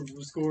stopped him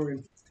from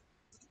scoring.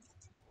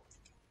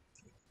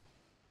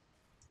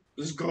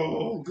 Let's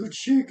go. Good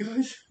shit,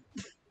 guys.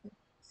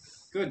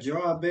 Good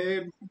job,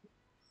 babe.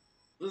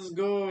 Let's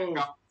go.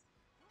 Alright,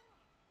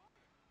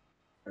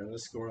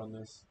 let's score on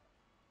this.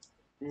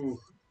 Ooh.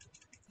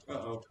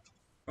 Uh-oh.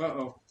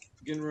 Uh-oh.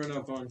 Getting run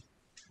up on.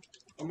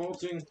 I'm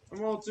ulting.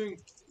 I'm ulting.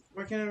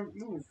 Why can't I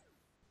move?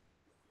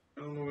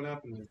 I don't know what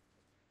happened there.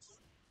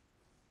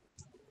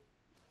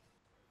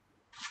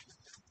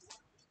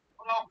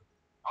 Oh no!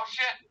 Oh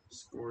shit!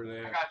 Score I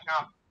that. got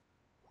jumped.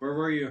 Where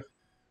were you?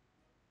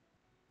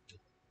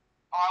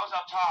 Oh, I was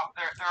up top.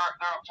 They're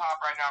up top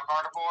right now.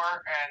 Gardevoir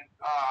and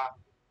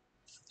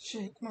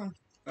Shit, come on.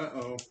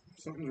 Uh-oh.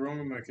 Something's wrong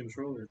with my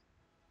controller.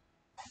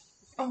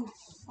 Oh,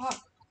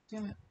 fuck.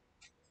 Damn it.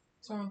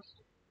 What's wrong?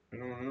 I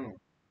don't know.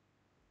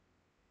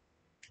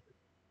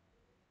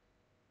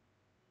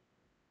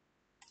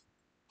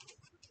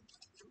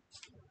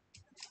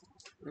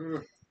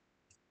 Ugh.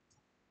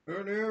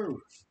 Oh no!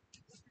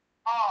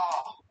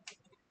 oh,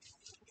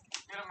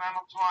 get him, man.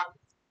 Come on.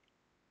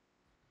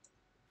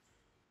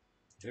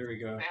 There we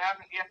go. They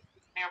haven't yet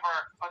any of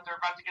our, but they're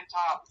about to get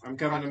top. I'm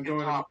coming. I'm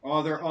going.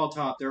 Oh, they're all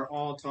top. They're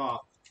all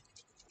top.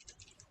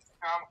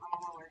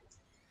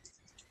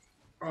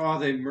 Oh,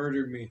 they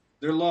murdered me.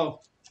 They're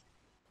low.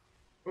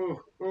 Oh,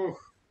 oh,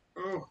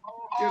 oh.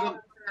 Get him.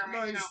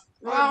 Nice.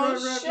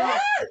 Oh,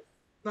 shit!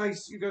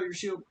 Nice. You got your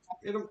shield.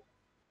 Hit him.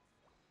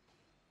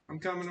 I'm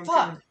coming. I'm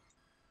Fuck. coming.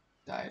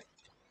 Died.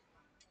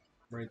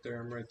 I'm right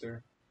there. I'm right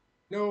there.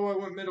 No, I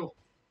went middle.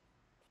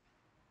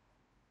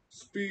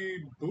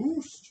 Speed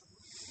boost.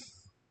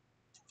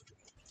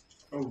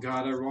 Oh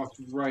god, I walked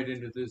right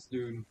into this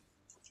dude.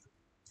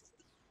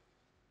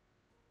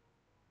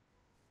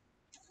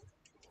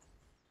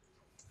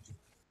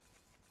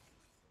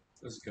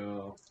 Let's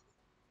go.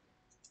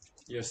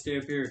 Yeah, stay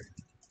up here.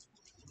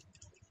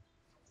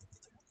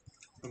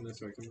 Come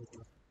this way, come this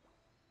way.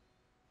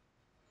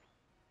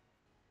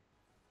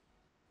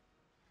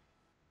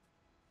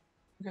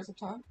 You guys up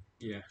top?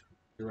 Yeah,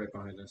 you're right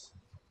behind us.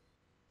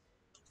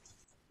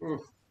 Oh,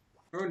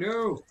 oh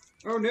no!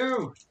 Oh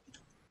no!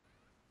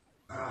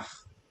 Ah,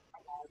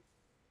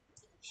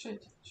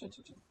 Shit.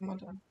 Come on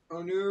down.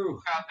 oh no!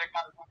 They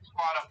got one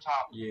squad up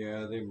top.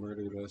 Yeah, they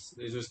murdered us.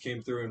 They just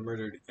came through and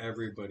murdered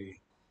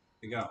everybody.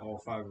 They got all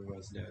 5 of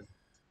us dead.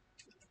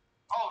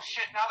 Oh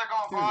shit! Now they're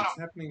going Dude, bottom. it's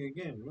happening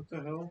again. What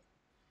the hell?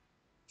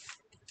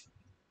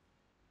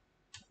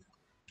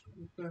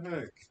 What the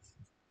heck?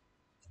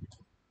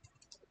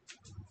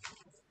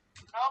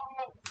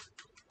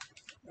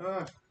 No.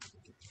 Ah,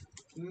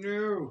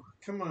 no!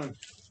 Come on!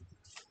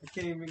 I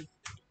can't even.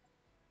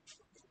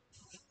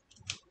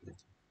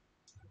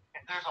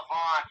 There's a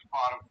bond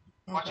bottom.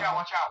 Watch Okay. out!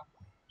 Watch out!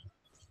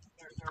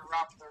 They're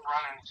rough. They're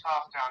running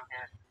tough down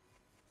here.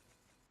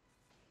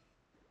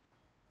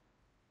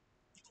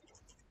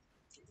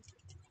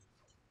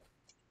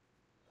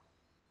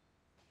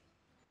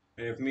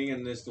 If me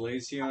and this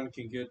Glaceon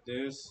can get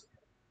this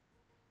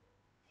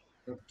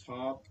up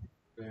top,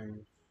 then...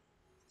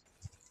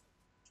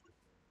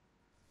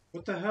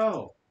 What the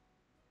hell?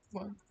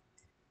 What?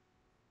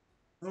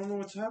 I don't know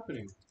what's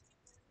happening.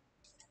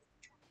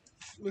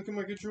 Look at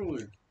my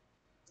controller.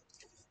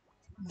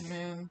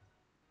 Man.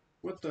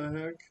 What the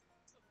heck?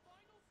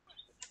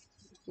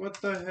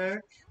 What the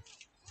heck?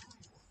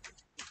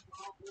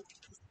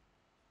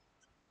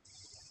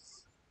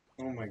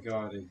 Oh my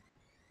god, it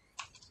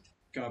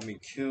got me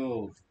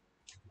killed.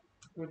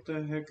 What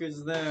the heck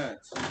is that?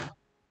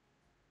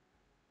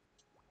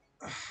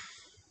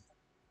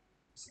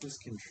 It's this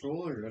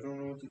controller. I don't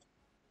know what to...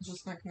 It's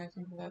just not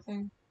connecting to that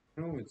thing.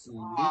 No, it's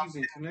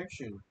losing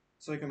connection.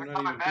 It's like I'm They're not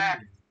coming even back.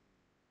 doing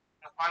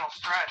it. The final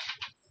stretch.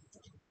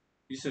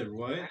 You said They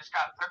what? just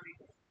got 30.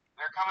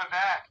 They're coming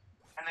back,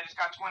 and they just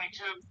got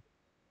 22.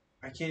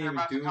 I can't They're even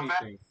about to do come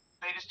back. anything.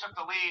 They just took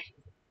the lead.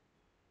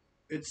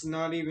 It's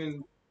not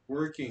even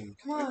working.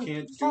 Come on, I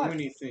can't fuck. do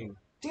anything.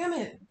 Damn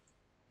it!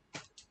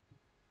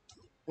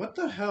 What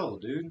the hell,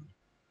 dude?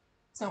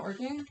 It's not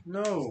working?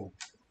 No.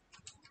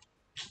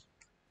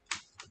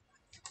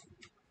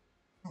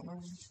 I don't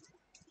know.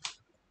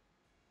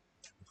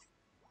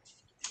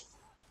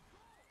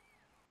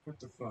 What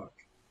the fuck?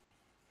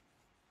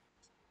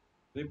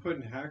 They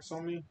putting hacks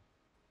on me?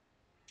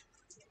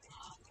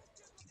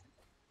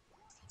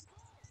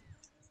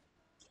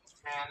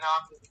 Man, now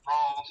I'm getting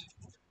rolled.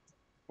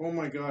 Oh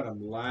my god,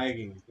 I'm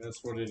lagging.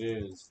 That's what it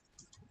is.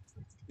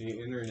 The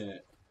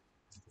internet.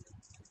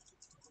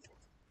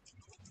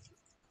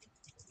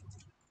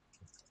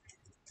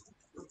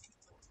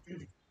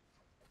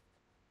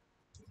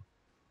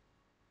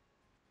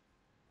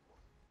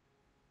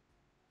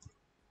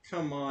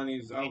 Come on,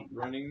 he's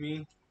outrunning me.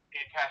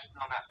 Get cashed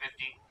on that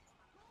 50.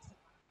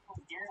 Oh,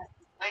 yeah.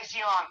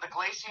 Glaceon. The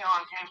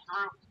Glaceon came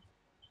through.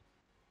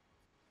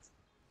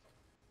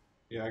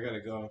 Yeah, I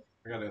gotta go.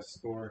 I gotta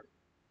score.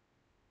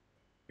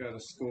 Gotta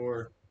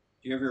score.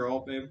 Do you have your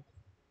ult, babe?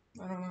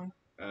 I don't know.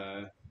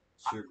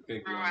 It's your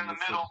big Through one. in the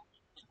middle.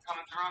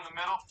 Coming through in the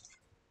middle.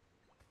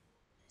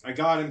 I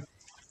got him.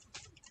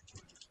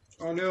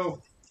 Oh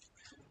no.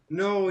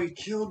 No, he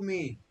killed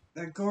me.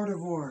 That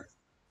Gardevoir.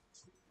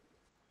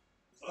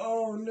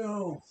 Oh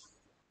no.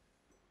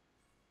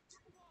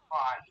 5,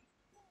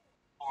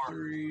 4,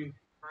 3. 3,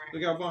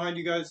 Look out behind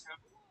you guys.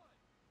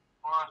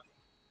 1.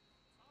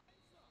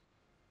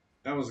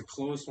 That was a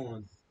close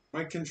one.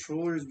 My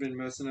controller's been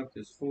messing up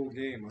this whole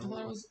game. I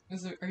thought it was.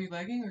 Are you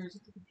lagging or is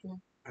it the control?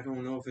 I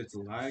don't know if it's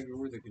lag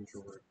or the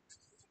controller.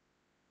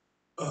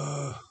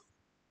 Ugh.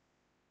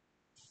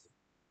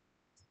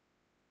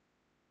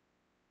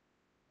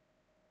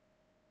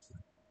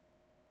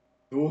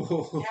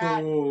 Oh.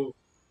 Yeah.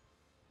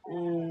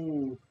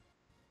 Oh.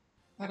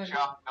 Good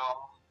job,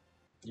 y'all.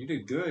 You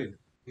did good.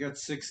 You got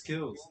 6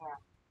 kills.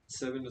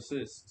 7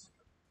 assists.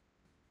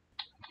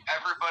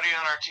 Everybody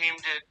on our team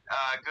did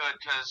good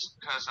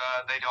because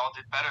they all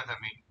did better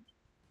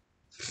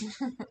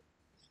than me.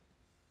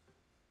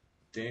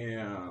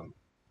 Damn.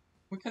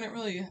 We couldn't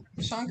really.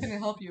 Sean couldn't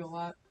help you a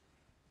lot.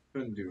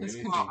 Couldn't do It's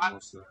anything control.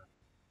 most of that.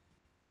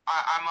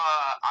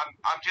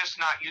 I'm just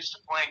not used to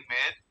playing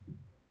mid,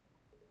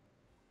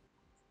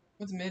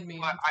 What's mid mean?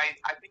 but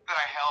I think that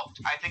I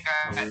helped. I think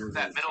Where's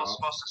that that middle is drop?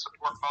 supposed to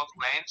support both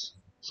lanes,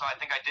 so I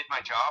think I did my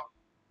job.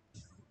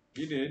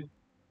 You did.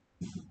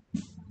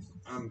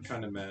 I'm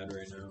kind of mad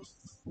right now.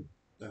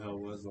 The hell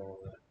was all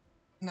that?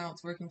 Now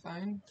it's working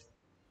fine.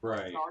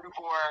 Right.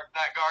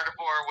 That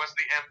Gardevoir was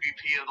the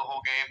MVP of the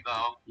whole game,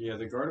 though. Yeah,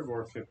 the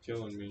Gardevoir kept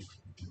killing me.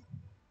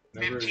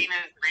 15 and 3,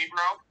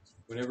 bro.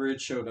 Whenever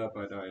it showed up,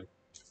 I died.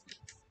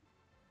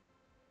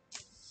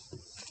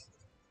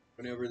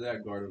 Whenever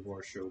that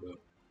Gardevoir showed up,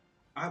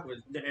 I was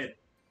dead.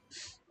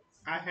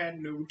 I had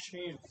no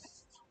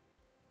chance.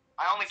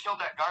 I only killed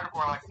that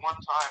Gardevoir like 1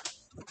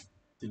 time.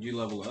 Did you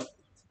level up?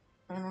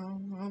 I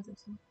don't think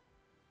so.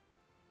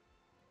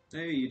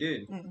 Hey, you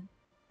did. Mm.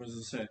 What does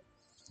it say?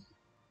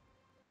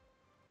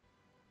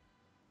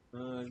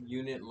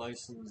 Unit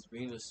license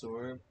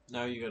Venusaur.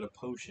 Now you got a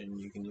potion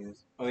you can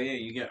use. Oh yeah,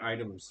 you get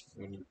items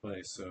when you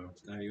play, so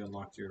now you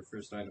unlocked your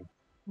first item.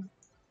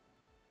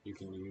 You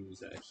can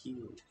use a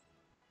heal.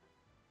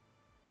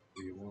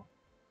 Whenever you want.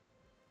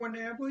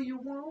 Whenever you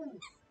want.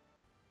 What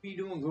you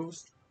doing,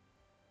 Ghost?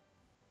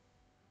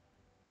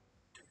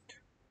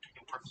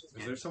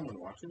 Is there someone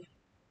watching?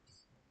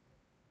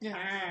 Yeah.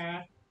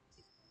 Ah.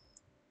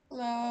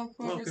 Hello,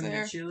 whoever's Welcome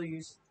there. to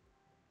Chili's.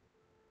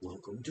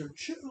 Welcome to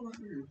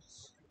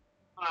Chili's.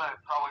 I'm gonna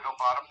probably go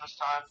bottom this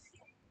time.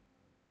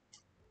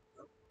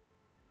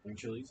 And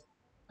Chili's?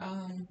 I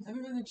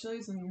haven't been to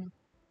Chili's in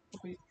a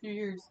few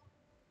years.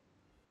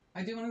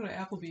 I do want to go to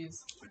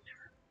Applebee's.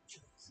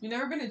 You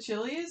never been to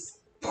Chili's?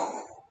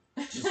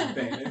 Just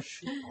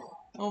vanish.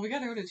 Oh, we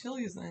gotta go to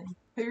Chili's then.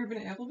 Have you ever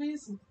been to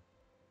Applebee's?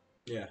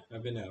 Yeah,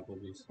 I've been to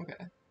Applebee's. Okay.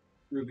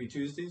 Ruby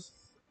Tuesdays?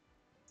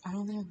 I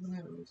don't think I've been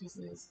there to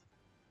Tuesdays.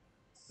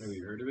 Have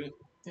you heard of it?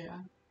 Yeah.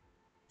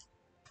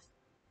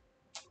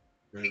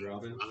 Red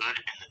Robin? Good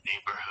in the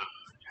neighborhood.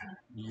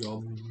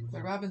 Yum.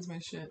 The Robin's my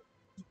shit.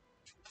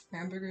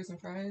 Hamburgers and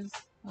fries?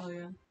 Hell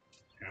yeah.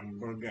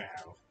 Hamburger.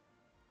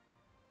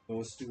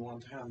 Those two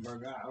want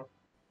hamburger.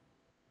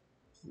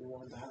 You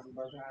want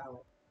hamburger?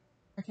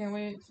 I can't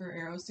wait for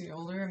Arrows to get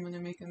older. I'm gonna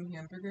make him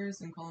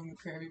hamburgers and call them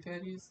Krabby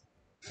Patties.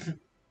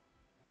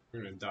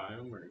 You're gonna dye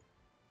them or?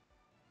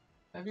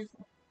 That'd be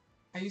fun.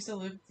 I used to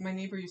live, my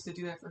neighbor used to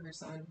do that for her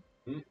son.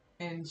 Hmm?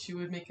 And she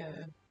would make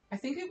I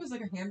think it was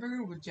like a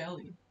hamburger with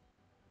jelly.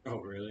 Oh,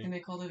 really? And they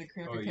called it a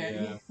Krabby Oh, Patty.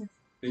 yeah.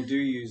 They do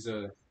use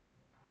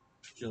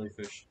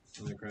jellyfish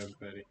in the Krabby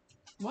Patty.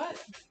 What?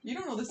 You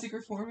don't know the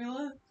secret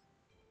formula?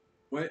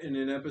 What? In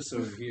an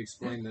episode, he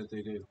explained that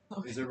they did.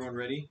 Okay. Is everyone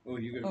ready? Oh,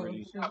 you get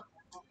ready. Sure.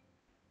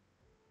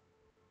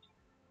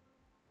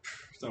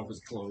 That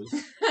was closed.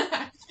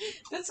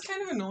 That's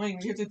kind of annoying.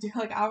 You have to do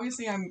like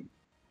obviously I'm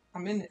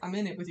in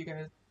it with you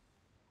guys.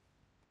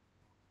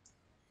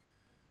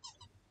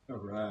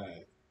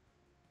 Alright.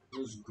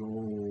 Let's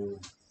go.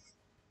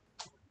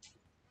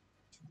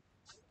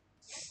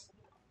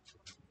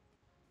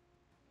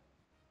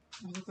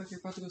 You look like you're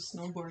about to go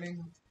snowboarding.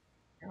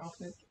 Your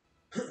outfit.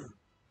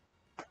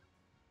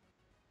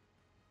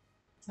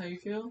 How you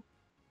feel?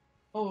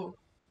 Oh.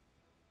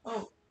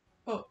 Oh.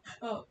 Oh.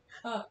 Oh.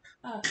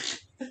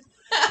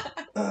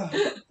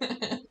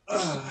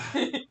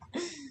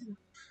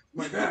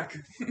 My back.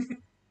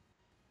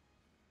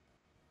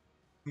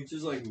 He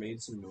just like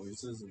made some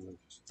noises and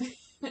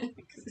like,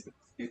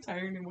 You're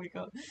tired and wake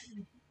up.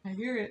 I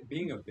hear it.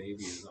 being a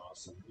baby is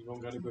awesome. You don't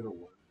gotta go to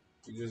work.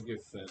 You just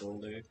get fed all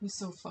day. He's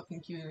so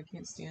fucking cute. I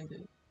can't stand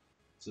it.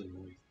 It's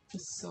annoying.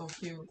 He's so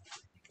cute.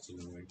 It's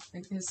annoying.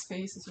 And his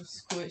face is so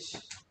squish.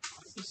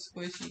 So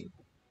squishy.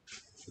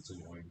 It's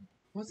annoying.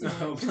 What's No,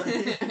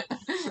 that?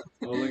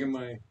 Oh, look at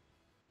my.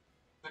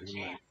 Good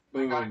team. I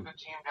Boom. got a good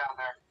team down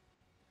there.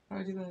 How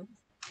do I do that?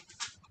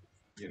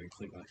 You gotta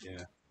click on,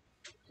 yeah.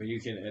 But you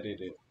can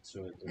edit it so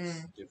it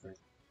looks different.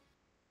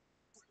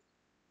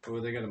 Oh,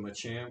 they got a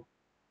Machamp.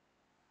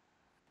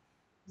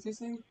 Is he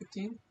saying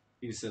 15?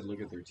 He said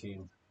look at their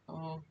team.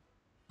 Oh.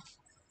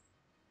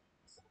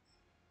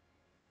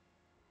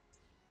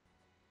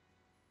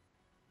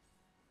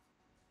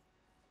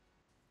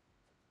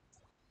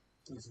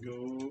 Let's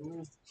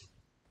go.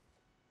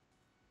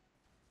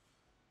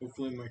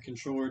 Hopefully my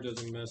controller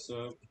doesn't mess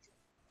up.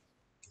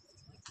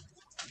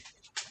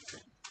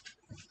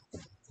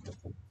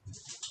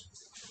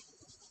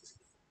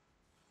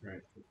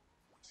 Right.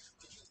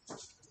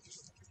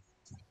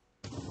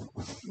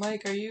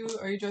 Mike, are you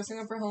dressing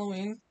up for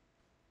Halloween?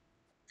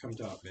 Come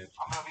top, man.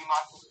 I'm gonna be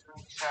Macho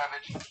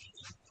Savage.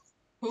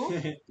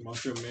 Who?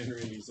 Macho Man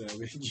Randy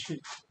Savage.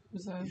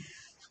 Who's that?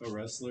 A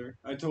wrestler.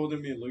 I told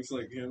him it looks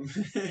like him.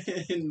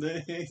 And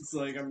then it's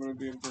like, I'm gonna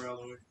be him for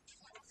Halloween.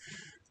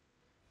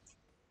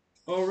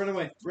 Oh, run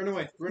away, run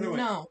away, run away.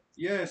 No.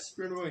 Yes,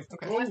 run away.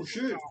 Okay. Oh,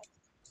 shit.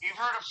 You've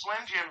heard of Slim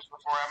Jims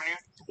before, haven't you?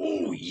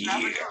 Oh,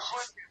 Savage yeah. and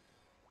Slim Jim.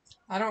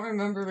 I don't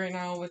remember right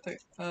now what the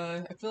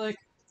I feel like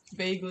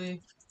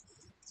vaguely.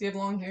 Does he have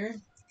long hair?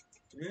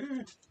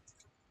 Yeah.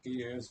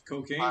 He has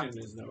cocaine in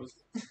his nose.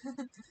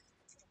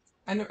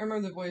 I don't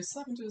remember the voice.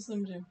 Slap into a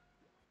Slim Jim.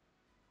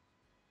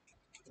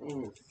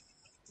 Oh.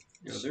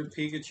 Yo, their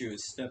Pikachu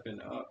is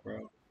stepping up,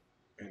 bro.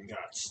 And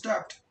got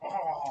stepped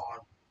on.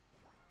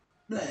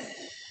 Bleh.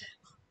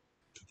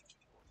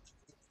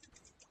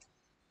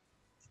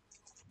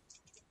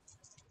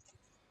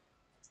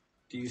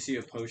 Do you see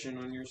a potion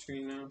on your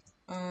screen now?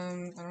 I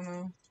don't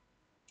know.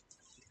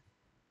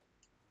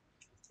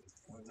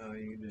 Oh, no,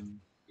 you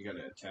didn't. You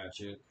gotta attach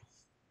it.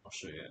 I'll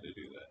show you how to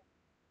do that.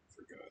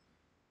 Forgot.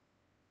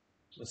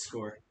 Let's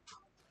score.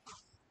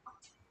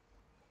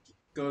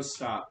 Go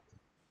stop.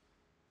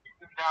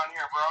 Down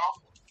here, bro.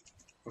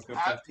 Hook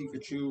up that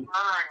Pikachu.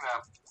 Murdering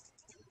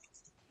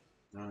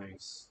them.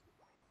 Nice.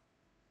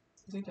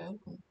 Is he dead?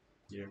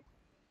 Yeah.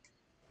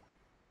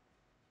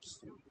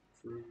 Steal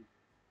fruit.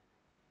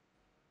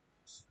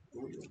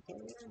 Spoil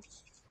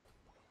parts.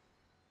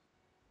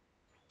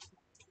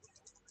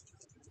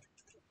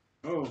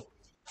 Oh!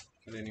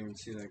 I didn't even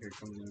see that guy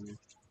coming in here.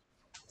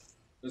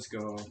 Let's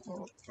go.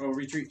 Oh. Oh,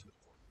 retreat.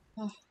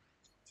 Oh.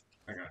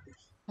 I got you.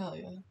 Hell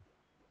yeah.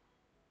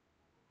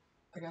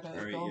 I gotta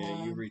Alright, go yeah,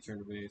 home. you return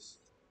to base.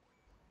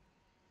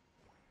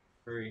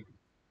 Hurry.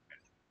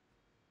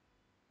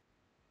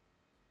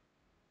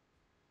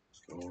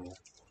 Let's go.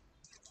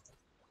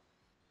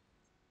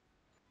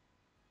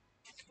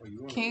 Oh, you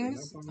wanna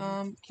King's, line up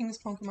on me? King's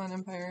Pokemon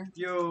Empire.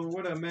 Yo,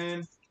 what up,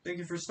 man? Thank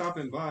you for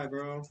stopping by,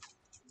 bro.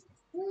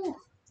 Woo.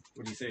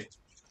 What do you say?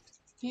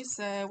 He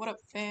said, "What up,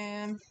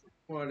 fam?"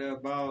 What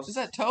up, boss? Is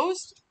that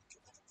toast?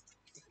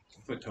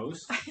 Put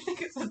toast? I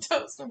think it's a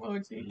toast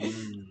emoji.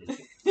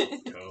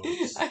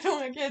 Toast. I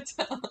don't get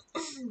tell.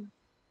 Is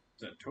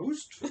that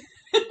toast?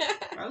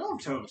 I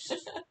love toast.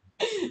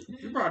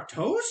 You brought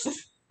toast?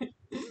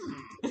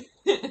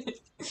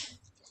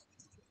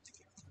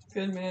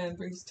 Good man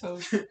brings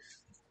toast.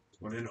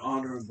 What an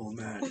honorable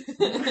man.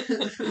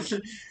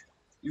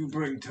 You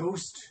bring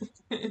toast?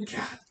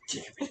 God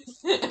damn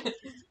it.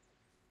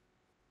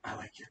 I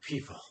like your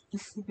people.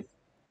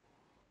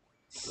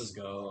 Let's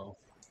go.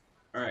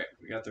 Alright,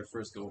 we got their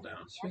first goal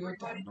down. Should we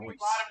go down? Noise. Got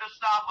him to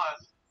stop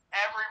us.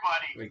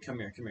 Everybody. Wait, come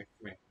here, come here,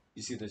 come here.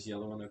 You see this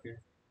yellow one up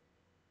here?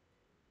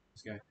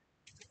 This guy.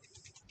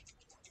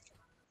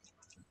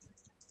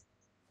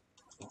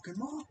 Fuck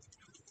him up.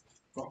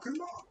 Fuck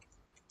him up.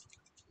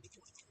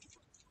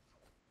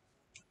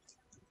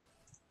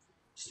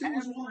 Steal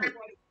his wallet.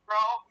 Bro,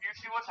 you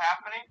see what's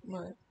happening?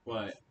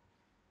 What?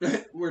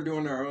 What? We're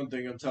doing our own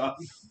thing up top.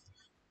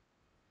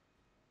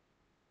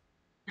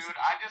 Dude,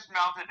 I just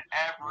melted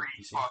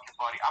every fucking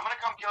buddy. I'm gonna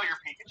come kill your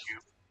Pikachu.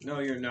 No,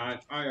 you're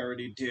not. I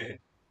already did.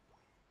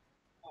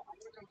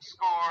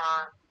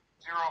 Score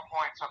 0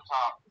 points up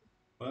top.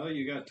 Well,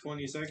 you got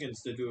 20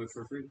 seconds to do it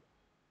for free.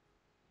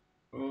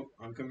 Oh,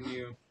 I'm coming to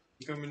you.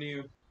 I'm coming to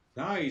you.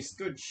 Nice.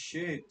 Good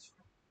shit.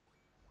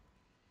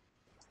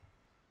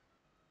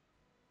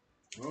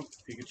 Oh,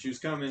 Pikachu's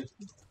coming.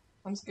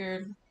 I'm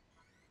scared.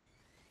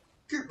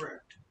 Get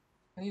wrecked.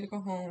 I need to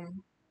go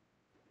home.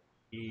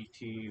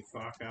 E.T.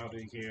 fuck out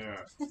of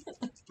here.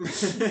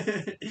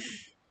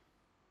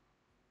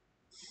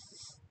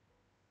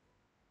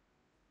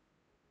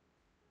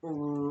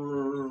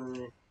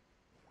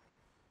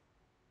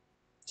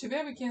 Too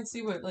bad we can't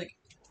see what, like,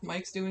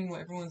 Mike's doing,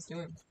 what everyone's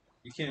doing.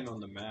 You can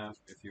on the map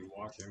if you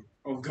watch him.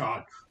 Oh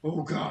god.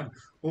 Oh god.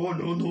 Oh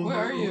no no Where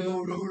no, are you?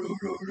 no no no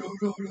no no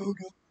no no no.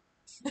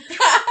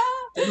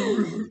 No,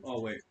 no.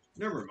 Oh wait.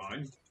 Never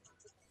mind.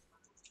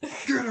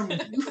 Get him.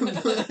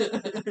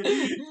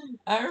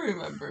 I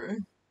remember.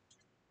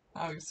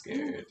 I was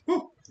scared.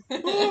 Oh.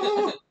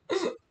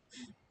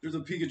 There's a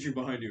Pikachu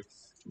behind you.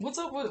 What's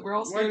up with, we're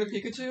all scared What? of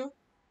Pikachu?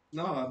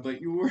 Nah,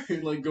 but you were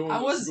like going I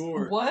to was,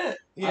 score. what?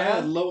 I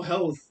had low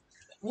health.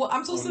 Well,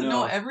 I'm supposed Oh, to no.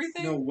 know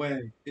everything? No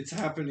way. It's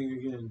happening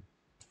again.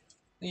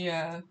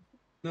 Yeah.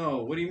 No,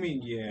 what do you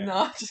mean, yeah? No,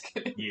 I'm just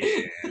kidding.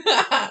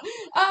 Yeah,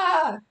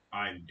 Ah!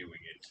 I'm doing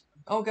it.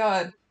 Oh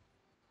god.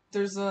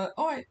 There's a,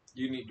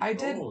 You need. I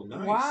did, Oh,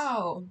 nice.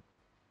 wow.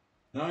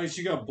 Nice,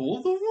 you got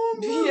both of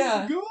them? Let's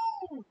Yeah. go!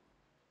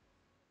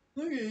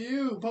 Look at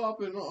you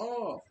popping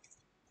off.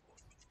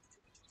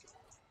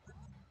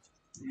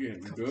 You're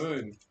getting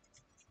good.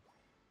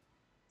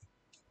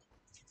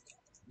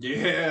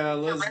 Yeah,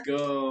 let's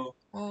go.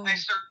 Oh, They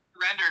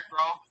surrendered, bro.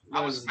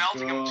 I was Let's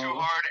melting them too go.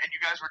 hard, and you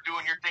guys were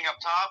doing your thing up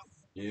top.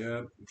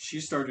 Yeah, she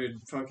started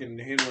fucking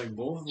handling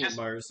both of them Just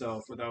by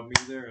herself without me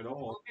there at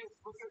all.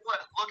 look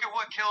at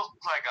what kills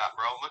I got,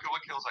 bro. Look at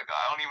what kills I got.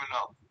 I don't even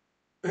know.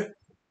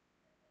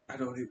 I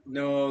don't even.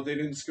 No, they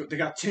didn't score. They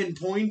got 10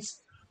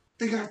 points.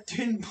 They got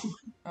 10 points.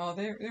 oh,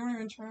 they weren't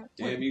even trying.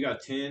 Damn, you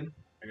got 10.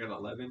 I got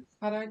 11.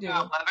 How'd I do?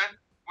 11.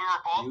 We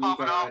were both You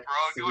popping got out,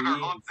 bro, 3 doing our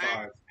own and thing.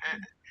 5.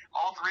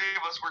 All three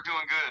of us were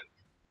doing good.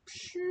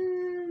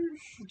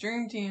 Sheesh.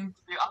 Dream team.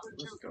 The other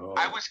Let's two, go.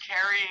 I was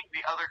carrying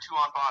the other two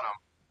on bottom.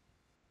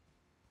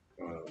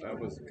 Oh, that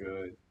was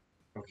good.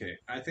 Okay,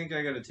 I think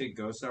I gotta take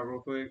Ghost out real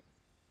quick.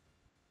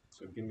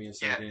 So give me a Yeah.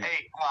 second.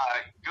 Hey,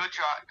 good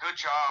job,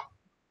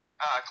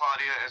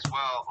 Claudia, as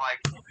well. Like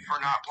for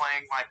not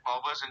playing like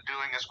MOBAs and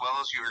doing as well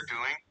as you were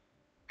doing.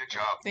 Good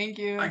job. Thank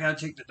you. I gotta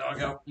take the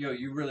dog out. Yo,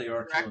 you really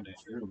are killing it.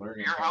 You're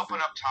learning. You're helping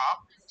up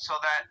top, so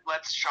that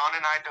lets Sean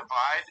and I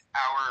divide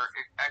our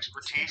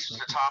expertise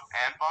to top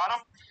and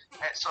bottom.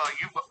 And so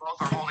you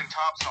both are holding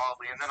top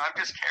solidly, and then I'm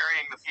just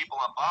carrying the people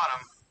on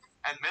bottom,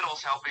 and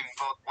middle's helping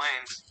both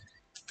lanes.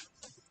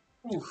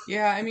 Oof.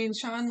 Yeah, I mean,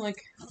 Sean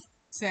like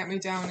sat me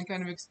down and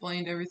kind of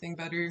explained everything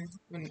better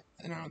when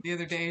I don't know the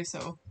other day.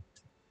 So,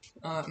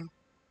 and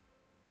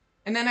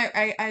then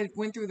I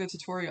went through the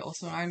tutorial,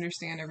 so I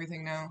understand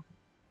everything now.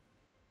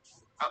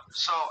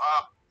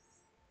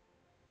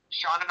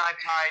 Sean and I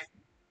tied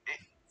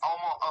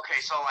almost. Okay,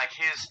 so like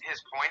his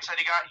points that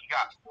he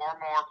got 4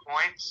 more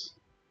points.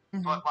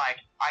 Mhm. But like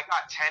I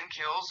got 10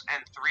 kills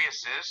and 3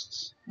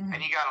 assists, Mhm.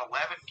 and he got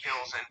 11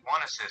 kills and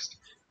 1 assist.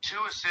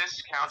 2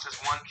 assists counts as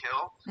 1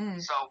 kill,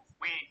 Mhm. so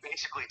we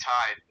basically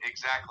tied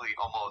exactly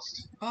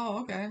almost.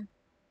 Oh, okay.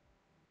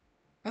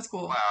 That's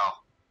cool.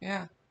 Wow.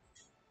 Yeah.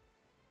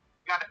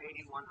 He got an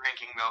 81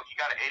 ranking though. He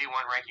got an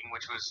 81 ranking,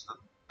 which was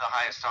the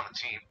highest on the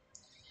team.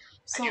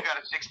 So And you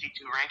got a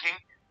 62 ranking,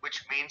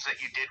 which means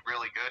that you did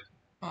really good.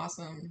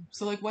 awesome.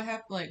 So like, what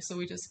happened? Like, so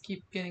we just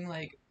keep getting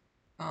like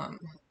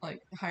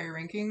higher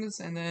rankings,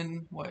 and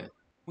then what?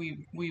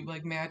 We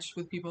like match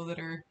with people that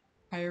are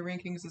higher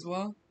rankings as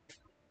well,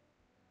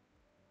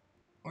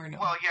 or no?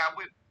 Well, yeah,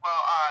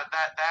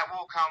 that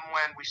will come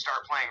when we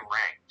start playing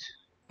ranked.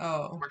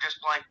 Oh, We're just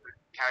playing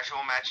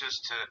casual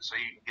matches so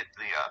you can get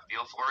the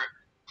feel for it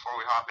before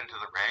we hop into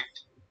the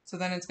ranked. so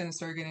then it's gonna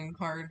start getting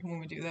hard when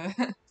we do that.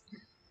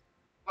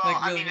 Well,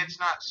 Like, I really? mean, it's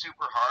not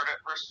super hard at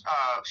first.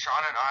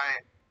 Sean and I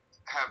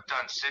have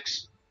done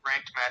 6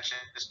 ranked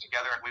matches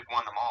together, and we've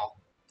won them all.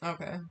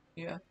 Okay,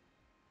 yeah.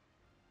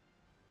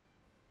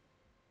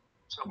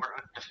 So we're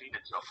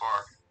undefeated so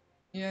far.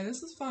 Yeah,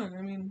 this is fun.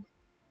 I mean,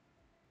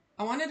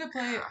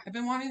 I've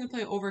been wanting to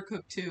play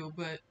Overcooked too,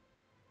 but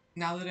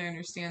now that I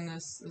understand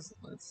this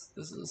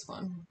is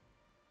fun.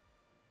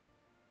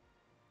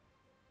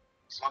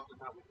 Something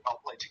that we can all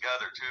play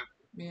together too.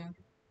 Yeah.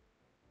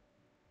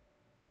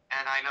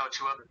 And I know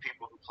 2 other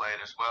people who play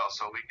it as well,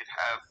 so we could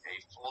have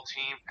a full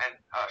team. And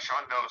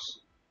Sean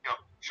knows,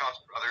 Sean's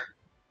brother.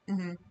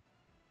 Mhm.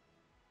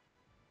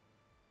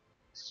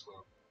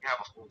 So we have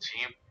a full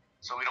team,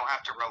 so we don't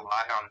have to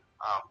rely on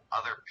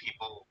other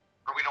people,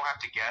 or we don't have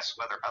to guess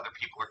whether other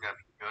people are going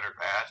to be good or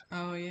bad.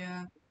 Oh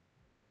yeah.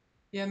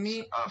 Yeah,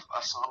 me.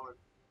 A solid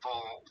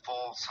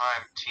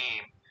full-time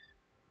team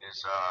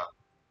is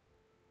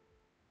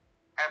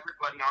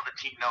everybody on the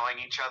team knowing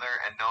each other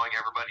and knowing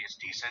everybody is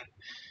decent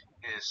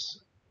is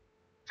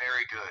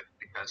very good,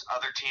 because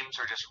other teams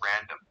are just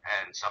random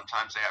and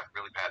sometimes they have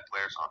really bad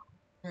players on them.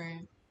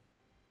 Right.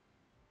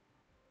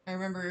 I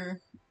remember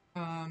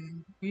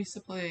we used to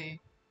play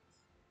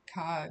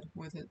COD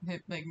with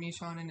like me,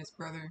 Sean, and his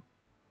brother,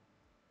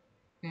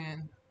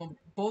 and well,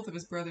 both of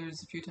his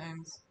brothers a few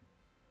times,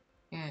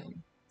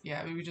 and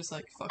yeah, we just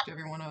like fucked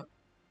everyone up.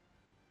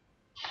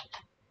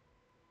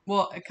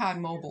 Well, at COD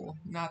Mobile,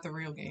 not the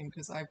real game,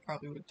 because I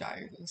probably would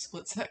die in a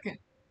split second.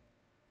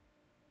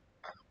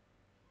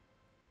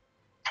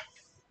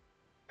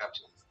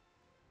 Absolutely.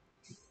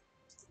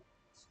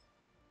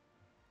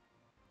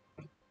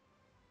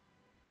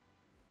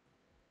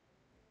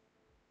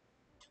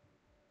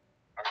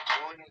 Are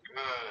doing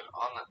good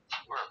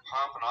we're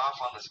pumping off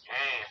on this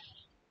game.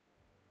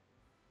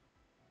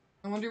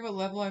 I wonder what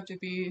level I have to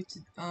be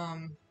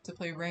to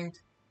play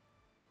ranked.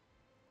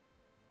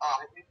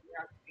 I think we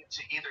have to get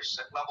to either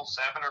level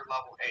 7 or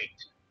level 8.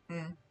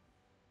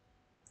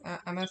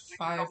 I'm at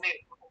 5.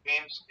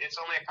 It's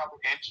only a couple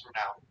games from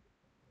now.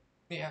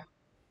 Yeah.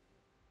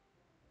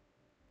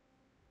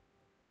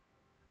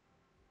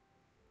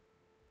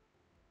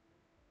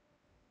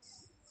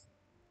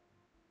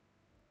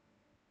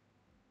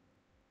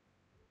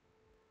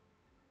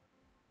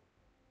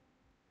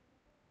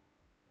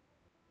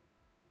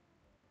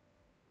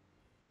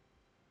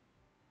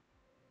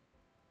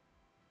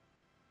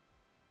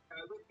 And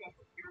I looked up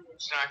the tier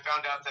list and I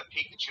found out that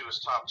Pikachu is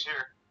top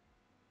tier.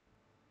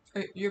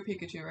 You're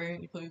Pikachu,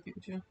 right? You play with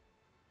Pikachu?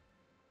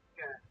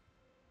 Yeah.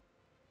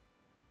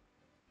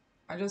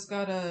 I just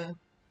got a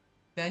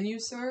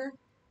Venusaur.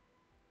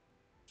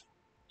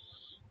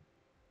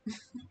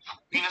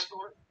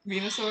 Venusaur?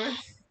 Venusaur.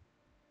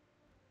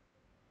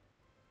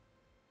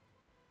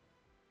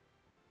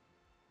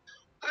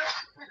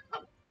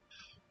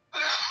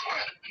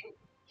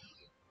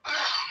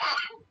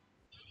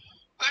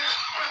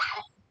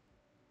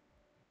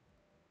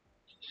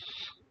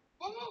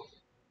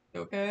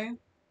 okay?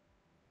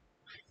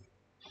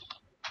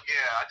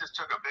 Yeah, I just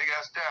took a big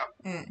ass dab.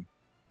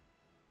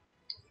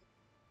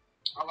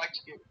 I like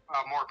to get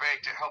more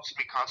baked. It helps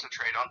me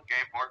concentrate on the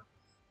game more.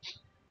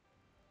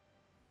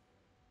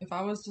 If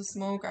I was to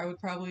smoke, I would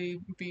probably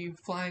be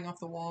flying off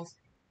the walls.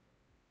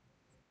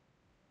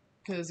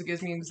 Because it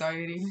gives me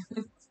anxiety.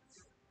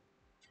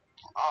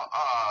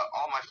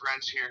 All my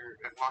friends here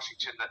in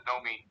Washington that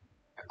know me,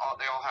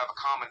 they all have a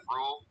common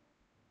rule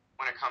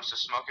when it comes to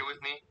smoking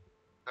with me.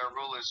 Their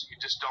rule is you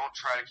just don't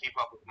try to keep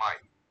up with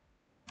Mike.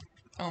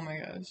 Oh my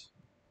gosh.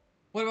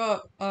 What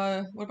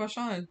about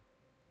Sean?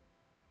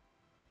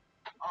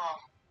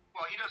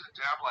 Well, he doesn't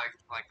dab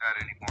like that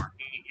anymore.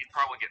 He'd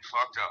probably get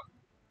fucked up.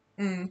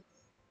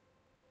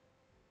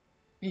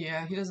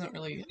 Yeah, he doesn't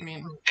really, I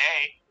mean...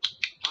 Hey,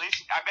 at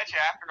least, I bet you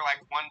after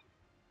like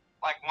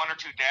one or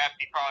two dabs,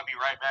 he'd probably be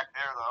right back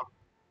there, though.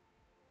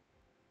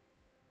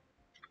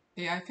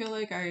 Yeah, I feel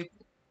like I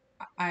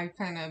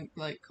kind of,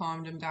 like,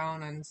 calmed him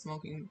down on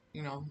smoking,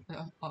 you know,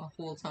 a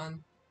whole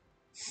ton.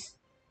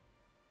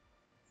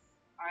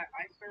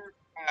 I served,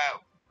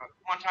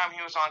 one time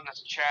he was on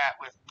this chat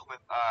with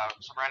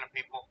some random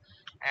people,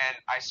 and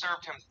I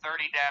served him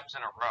 30 dabs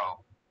in a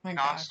row. My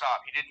gosh.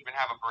 Non-stop. He didn't even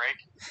have a break.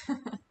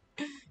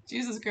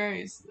 Jesus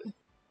Christ.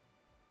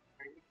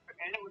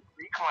 And it was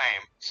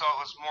reclaim, so it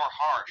was more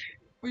harsh.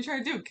 What are you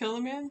trying to do? Kill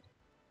the man?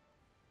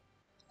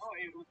 Oh,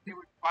 it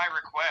was by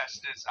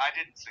request. I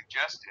didn't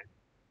suggest it.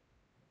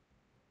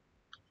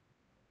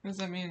 What does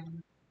that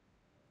mean?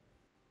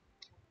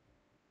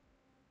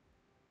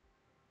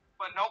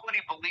 But nobody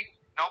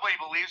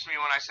believes me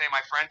when I say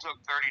my friend took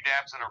 30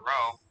 dabs in a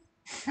row,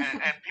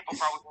 and people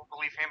probably won't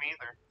believe him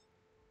either.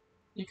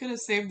 You could have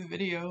saved the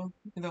video,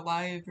 the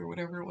live, or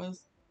whatever it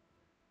was.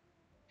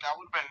 That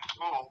would have been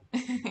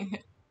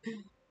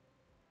cool.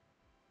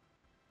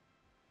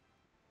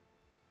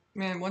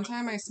 Man, one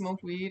time I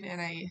smoked weed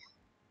and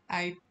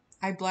I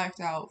blacked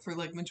out for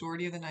like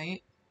majority of the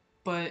night.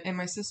 And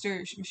my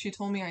sister, she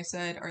told me, I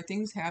said, are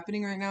things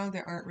happening right now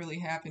that aren't really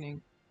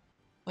happening?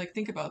 Like,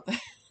 think about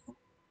that.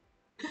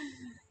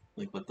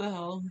 Like, what the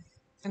hell?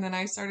 And then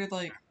I started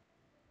like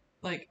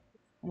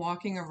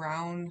walking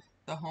around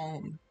the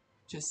home,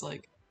 just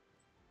like,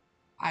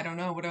 I don't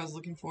know what I was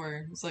looking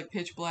for. It's like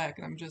pitch black,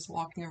 and I'm just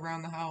walking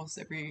around the house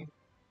every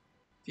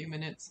few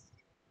minutes.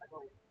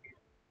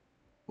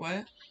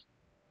 What?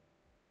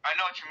 I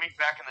know what you mean.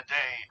 Back in the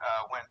day,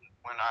 when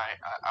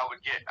I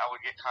would get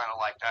kind of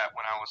like that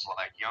when I was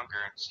like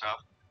younger and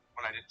stuff,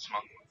 when I didn't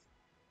smoke.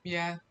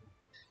 Yeah,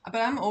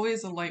 but I'm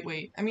always a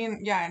lightweight. I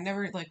mean, yeah, I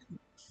never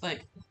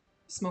like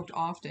smoked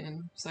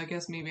often, so I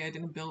guess maybe I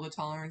didn't build a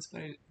tolerance,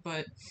 but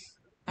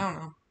I don't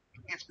know.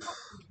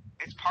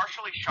 It's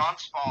partially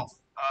Sean's fault.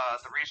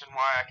 The reason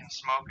why I can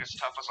smoke as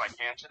tough as I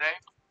can today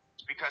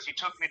is because he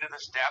took me to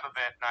this dab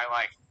event and I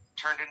like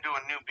turned into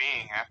a new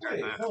being after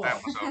the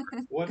event was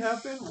over. What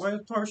happened? Why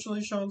is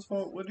partially Sean's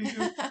fault? What did you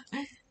do?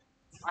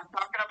 I'm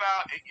talking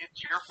about it's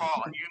your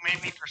fault. You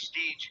made me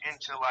prestige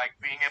into like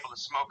being able to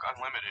smoke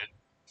unlimited.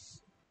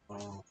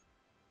 Oh.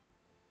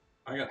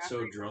 I got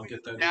so drunk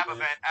at that dab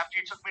event. After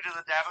you took me to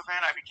the dab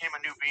event, I became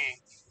a new being.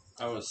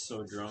 I was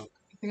so drunk.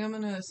 I think I'm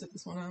gonna sit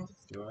this one out.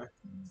 Do I?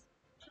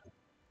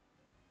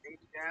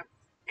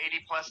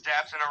 80 plus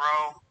dabs in a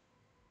row,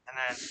 and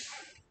then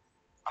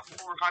a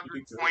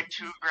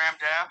 400.2 gram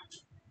dab.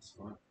 That's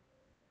fine.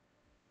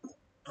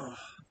 Oh.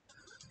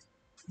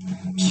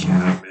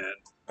 Yeah, man.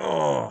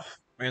 Oh,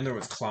 man, there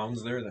was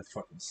clowns there. That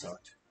fucking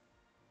sucked.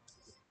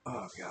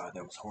 Oh, God,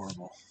 that was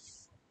horrible.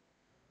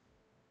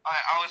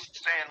 I was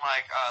saying,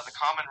 like, the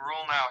common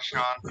rule now,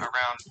 Sean,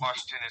 around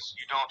Washington is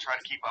you don't try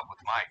to keep up with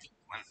Mike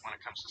when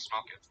it comes to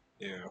smoking.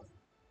 Yeah.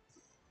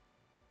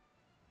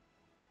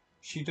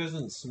 She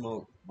doesn't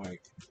smoke,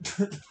 Mike.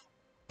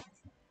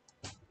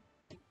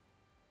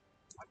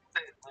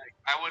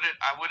 I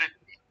wouldn't,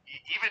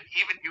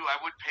 even you, I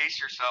would pace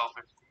yourself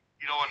if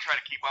you don't want to try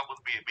to keep up with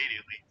me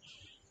immediately.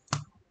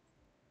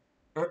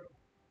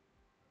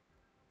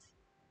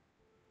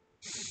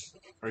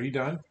 Are you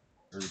done?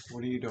 Or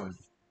what are you doing?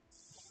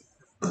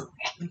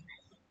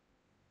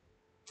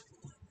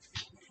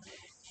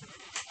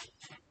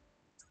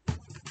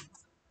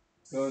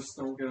 Just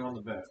don't get on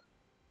the bed.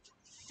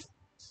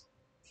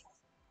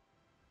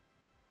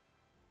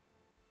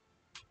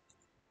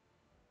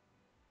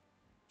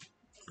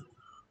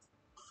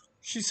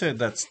 She said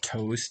that's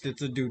toast.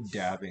 It's a dude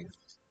dabbing.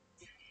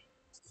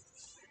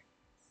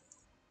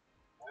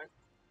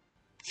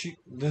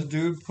 The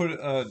dude put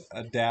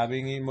a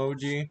dabbing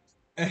emoji,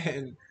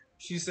 and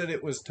she said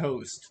it was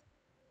toast.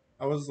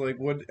 I was like,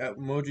 what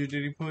emoji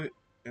did he put?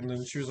 And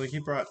then she was like, he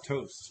brought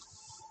toast.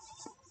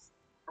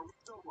 Are we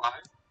still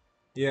live?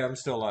 Yeah, I'm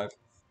still alive.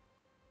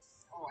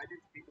 Oh, I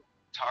didn't even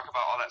talk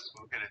about all that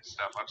smoking and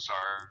stuff. I'm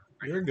sorry.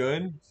 You're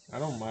good. I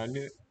don't mind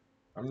it.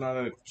 I'm not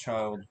a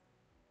child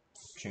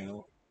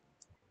channel.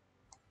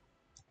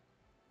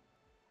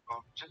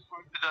 Well, just so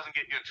it doesn't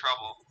get you in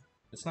trouble.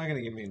 It's not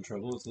gonna get me in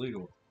trouble. It's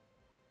legal.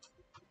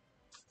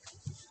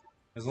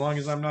 As long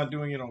as I'm not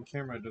doing it on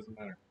camera, it doesn't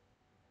matter.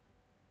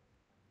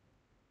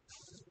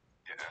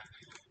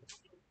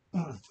 Yeah.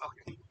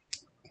 Okay.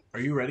 Are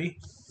you ready?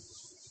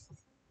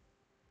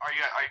 Are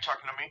you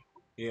talking to me?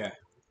 Yeah.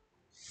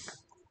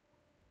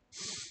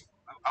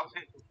 I was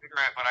hitting a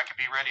cigarette, but I could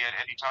be ready at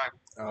any time.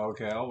 Oh,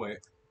 okay, I'll wait.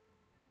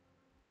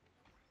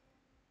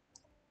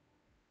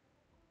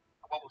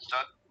 What was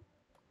done?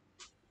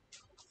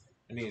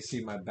 I need to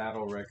see my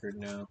battle record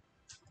now.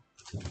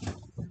 It's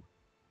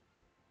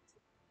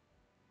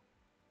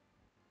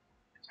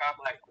got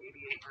like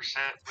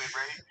 88% win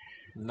rate.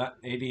 Not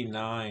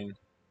 89.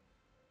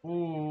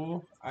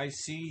 Ooh, I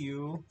see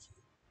you.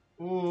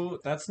 Ooh,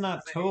 that's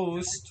not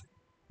toast.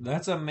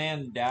 That's a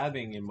man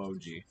dabbing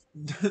emoji.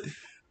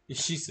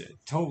 She said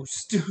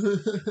toast.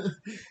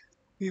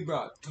 He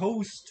brought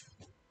toast.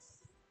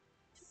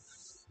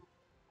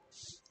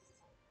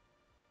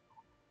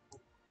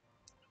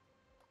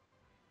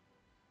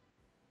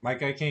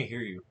 Mike, I can't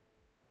hear you.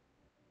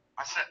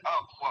 I said,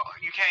 oh, well,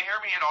 you can't hear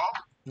me at all?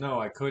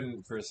 No, I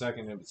couldn't for a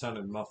second. It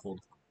sounded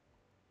muffled.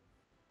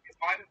 It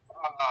might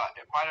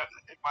have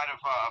been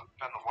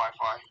the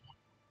Wi-Fi.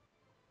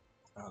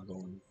 I'll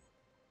go in.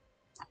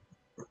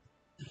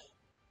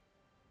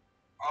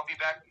 I'll be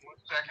back in 1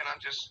 second. I'm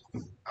just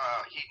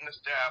heating this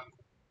dab.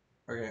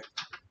 Okay.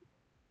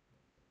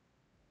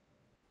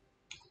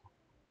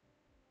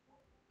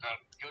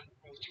 Good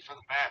toasty for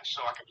the match,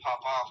 so I can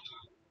pop off.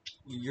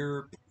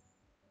 You're.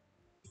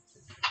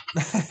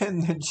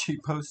 And then she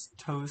posts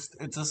toast.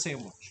 It's a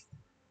sandwich.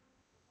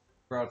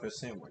 Brought a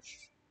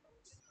sandwich.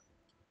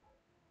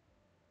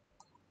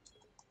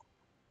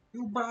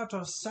 You brought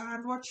a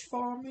sandwich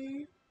for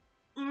me?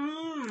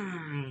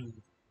 Mmm.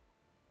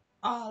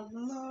 I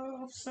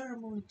love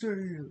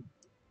sandwiches.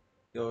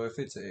 Yo, if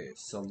it's a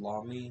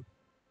salami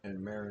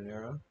and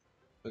marinara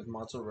with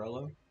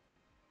mozzarella,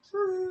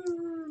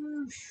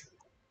 sheesh.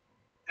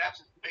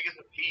 That's as big as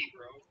a pea,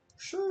 bro.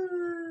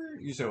 Sure.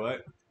 You said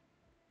what?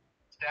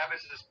 Stab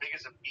is as big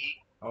as a pea.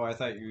 Oh, I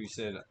thought you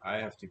said I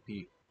have to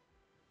pee.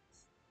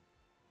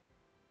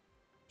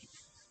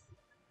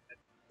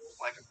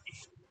 Like a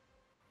pea.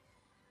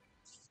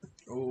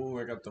 Oh,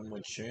 I got them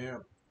with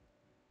champ.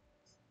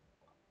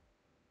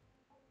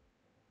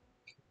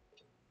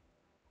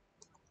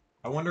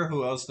 I wonder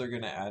who else they're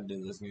gonna add to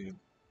this game.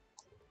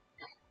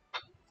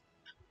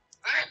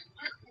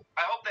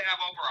 I hope they have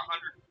over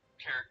 100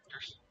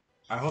 characters.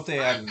 I hope they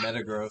add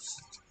Metagross.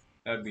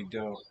 That'd be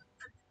dope.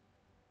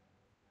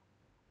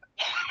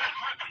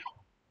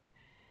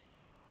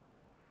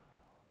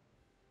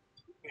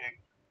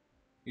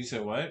 You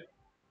said what?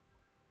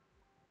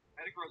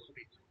 Metagross would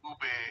be too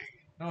big.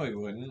 No, he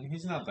wouldn't.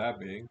 He's not that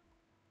big.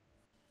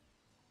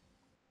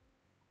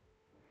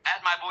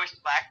 Add my voice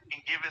back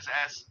and give his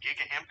ass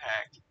Giga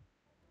Impact.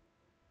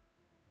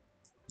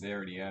 They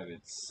already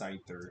added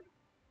Scyther.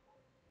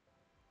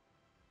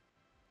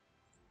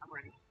 I'm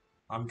ready.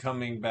 I'm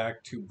coming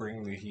back to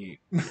bring the heat.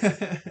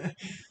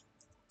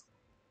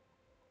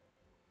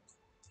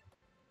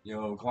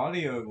 Yo,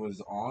 Claudia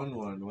was on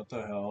one. What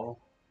the hell?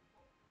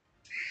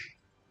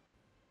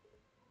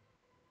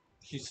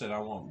 She said, I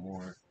want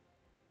more.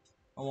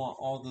 I want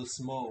all the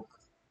smoke.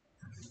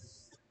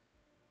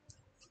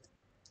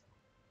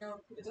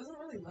 No, it doesn't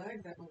really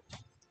lag that much.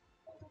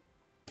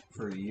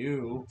 For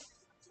you.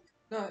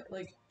 No,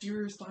 like, you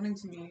were responding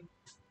to me.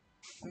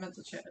 I meant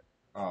the chat.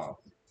 Oh.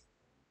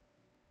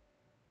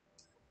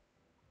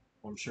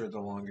 I'm sure the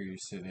longer you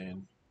sit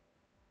in,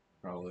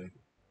 probably.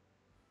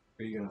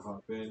 Are you gonna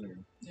hop in or?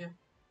 Yeah.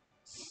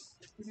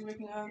 Is he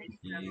waking up?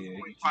 Yeah, he 5%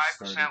 just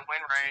win started.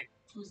 rate.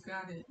 Who's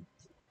got it?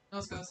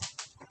 Let's go.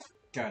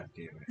 God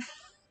damn it.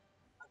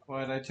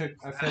 What? I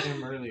fed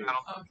him earlier.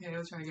 Okay,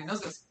 let's try again.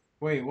 Let's go.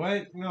 Wait,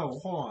 what? No,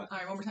 hold on.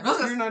 Alright, one more time. Let's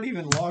You're go. not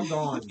even logged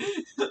on.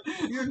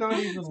 You're not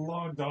even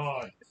logged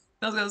on.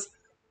 Let's go.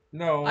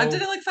 No. I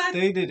did it like 5.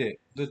 They did it.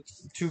 The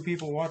two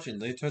people watching,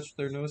 they touched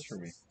their nose for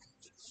me.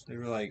 They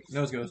were like,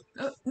 nose goes.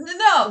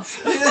 No!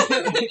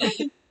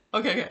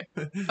 Okay.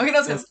 Okay,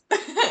 nose goes.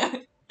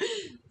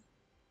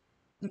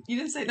 You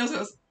didn't say nose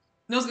goes.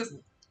 Nose goes.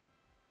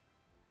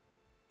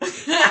 When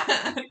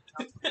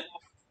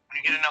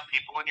you get enough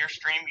people in your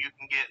stream, you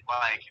can get,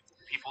 like,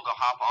 people to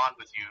hop on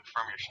with you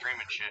from your stream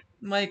and shit.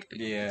 Mike,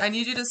 Yeah. I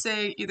need you to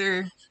say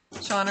either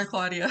Sean or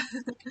Claudia.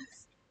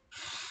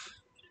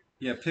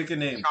 Yeah, pick a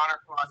name. Sean or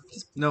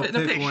Claudia. No, pick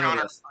pick one of Sean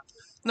or us.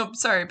 No,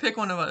 sorry, pick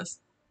one of us.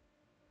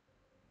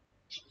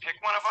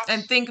 Pick one of us.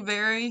 And think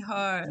very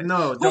hard.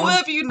 No, Who don't.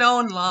 have you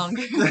known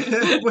longer? You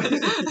pick one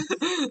of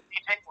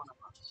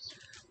us.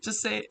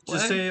 Just say Just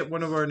what? say it,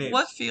 one of our names.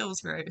 What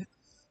feels right?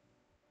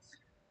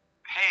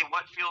 Hey,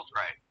 what feels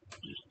right?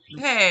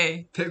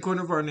 Hey. Pick one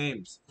of our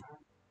names.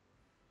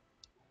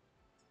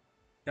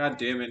 God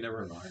damn it,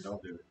 never mind. I'll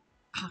do it.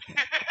 Okay.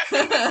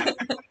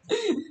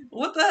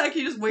 What the heck?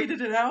 You just waited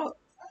it out?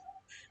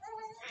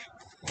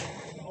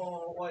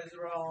 Oh, what is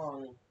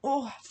wrong?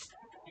 Oh.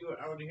 You were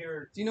out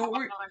here. Do you know what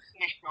we're... I'm gonna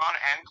say Sean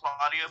and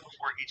Claudia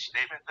before each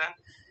statement then?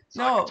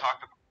 So I No. can talk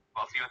to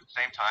both of you at the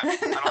same time? I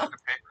don't have to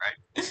pick, right?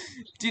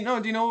 Do you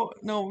know?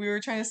 No, we were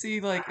trying to see,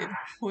 like, if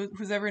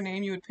whoever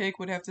name you would pick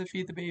would have to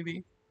feed the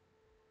baby.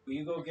 Will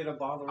you go get a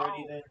bottle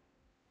ready then?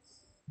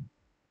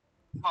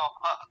 Well,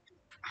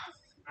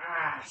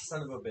 Ah,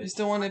 son of a You bitch.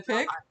 still want to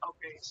pick?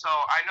 Okay, so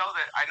I know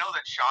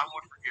that Sean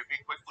would forgive me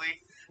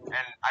quickly,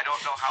 and I don't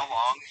know how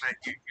long that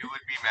you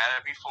would be mad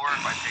at me for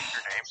if I picked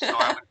your name. So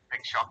I would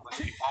pick chocolate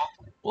meatball.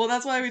 Well,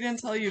 that's why we didn't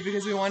tell you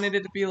because we wanted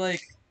it to be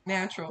like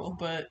natural,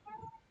 but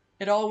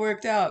it all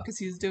worked out because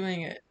he's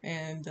doing it,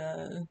 and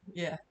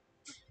yeah.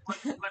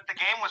 But the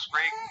game was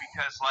rigged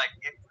because like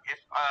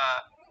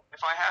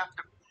if I have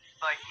to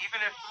like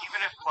even if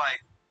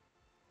like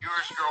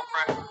Viewer's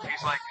girlfriend,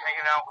 she's like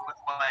hanging out with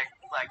like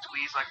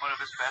Tweez, like one of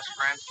his best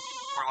friends,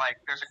 or like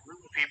there's a group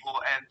of people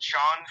and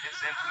Sean is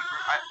into the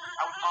group. I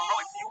would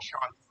probably pick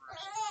Sean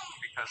first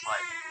because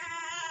like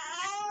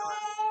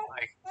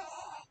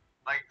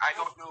I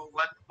don't know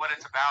what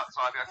it's about, so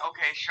I'd be like,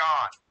 okay,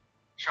 Sean.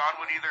 Sean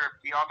would either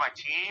be on my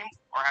team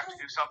or have to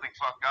do something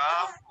fucked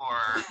up, or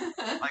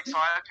like so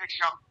I'd pick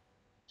Sean.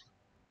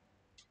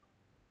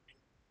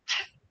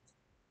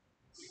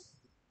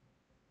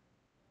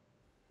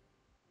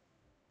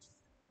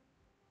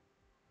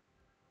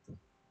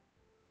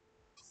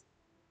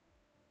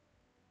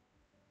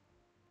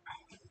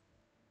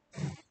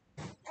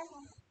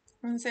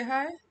 Want to say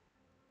hi?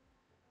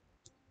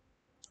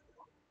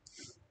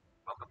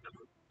 Welcome to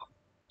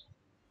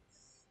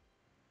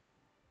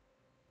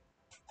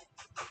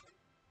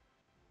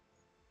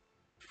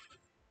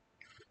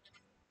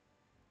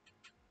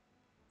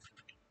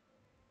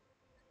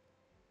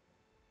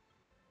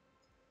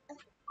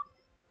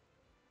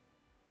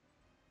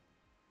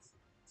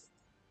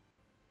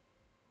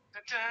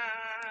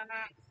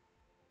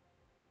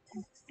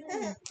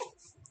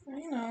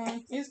You know,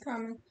 he's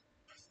coming.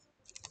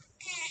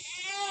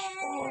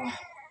 Oh.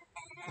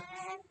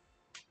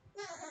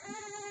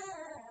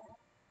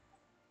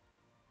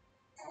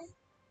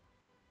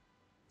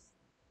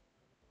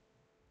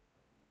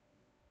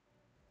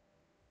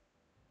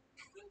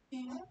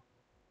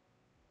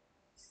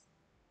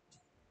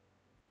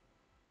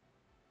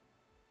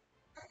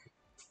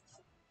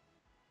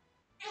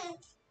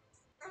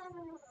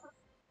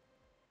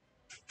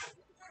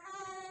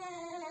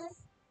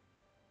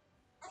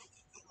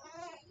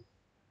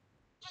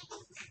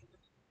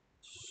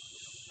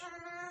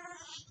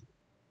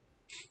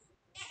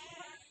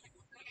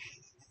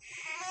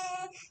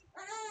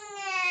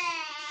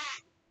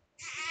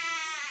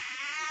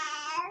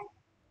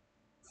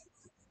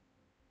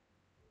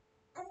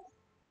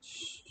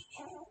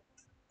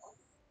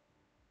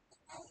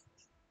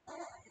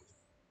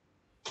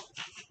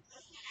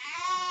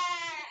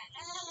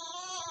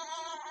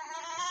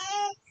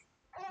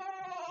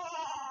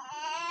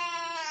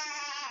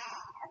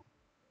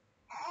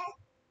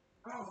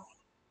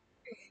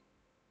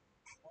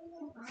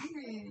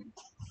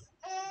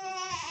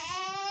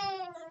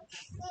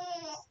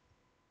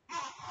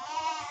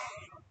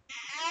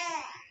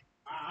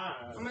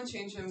 I'm gonna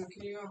change him.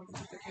 Can you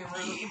put the camera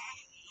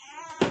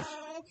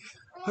up?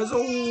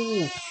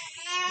 Huzzle!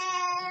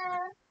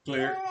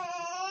 Clear.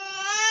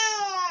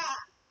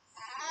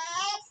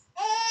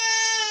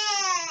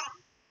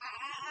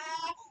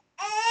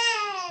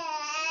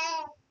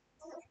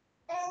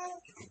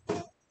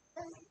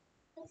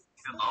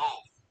 hello.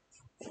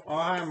 Oh,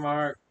 hi,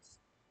 Mark.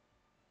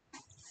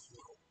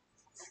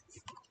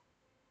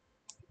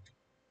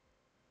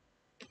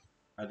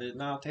 I did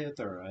not hit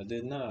her. I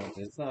did not.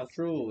 It's not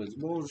true. It's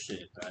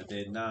bullshit. I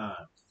did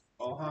not.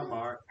 Oh, hi,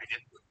 Mark. I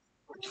didn't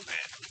put you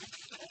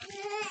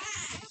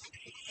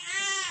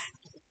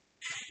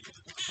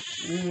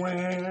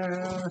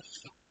Well.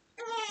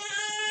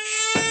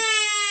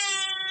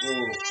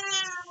 Oh.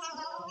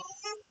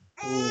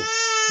 Oh.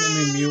 Let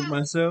me mute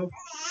myself.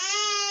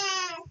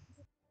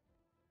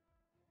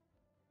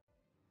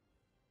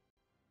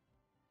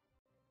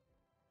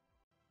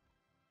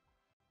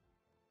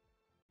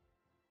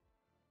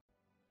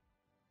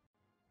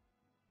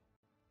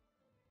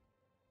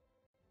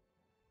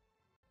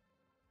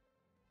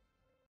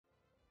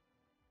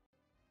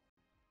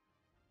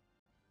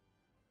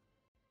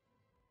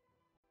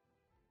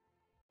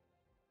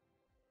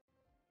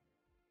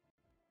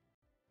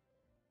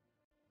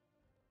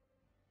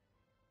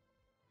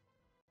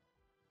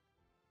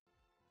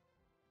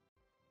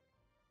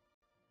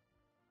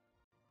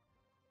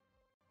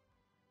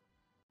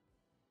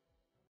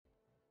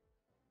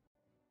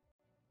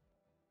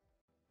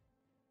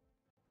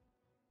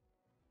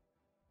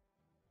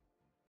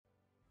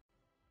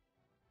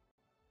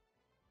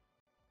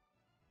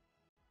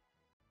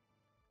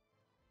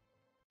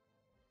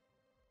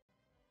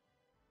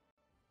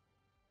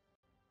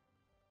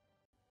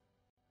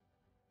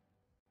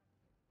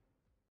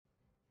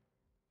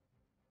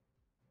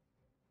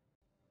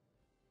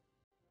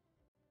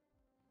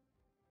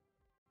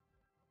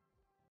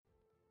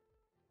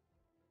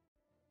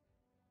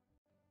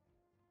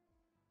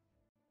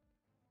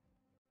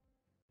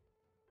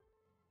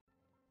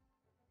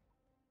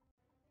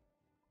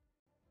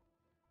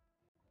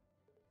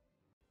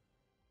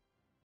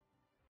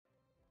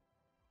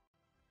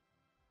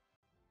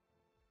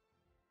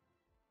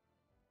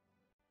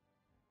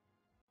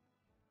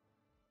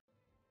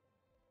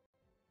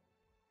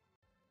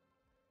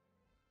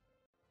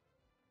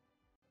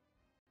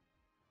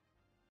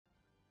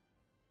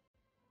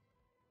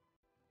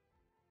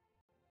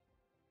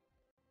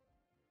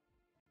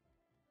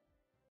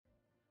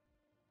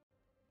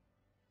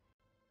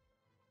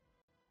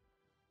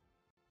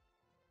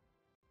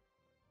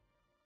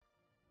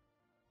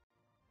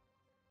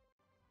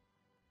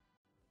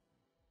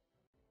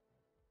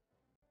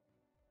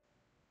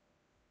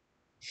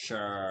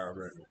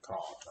 Sharon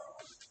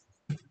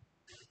Carter.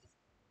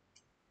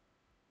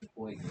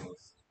 Boy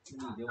Ghost.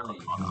 What are you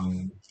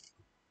doing?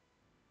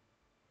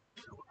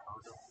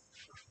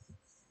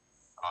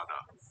 Oh no.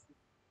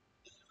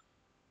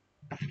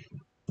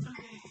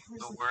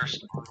 The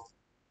worst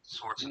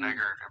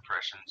Schwarzenegger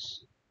impressions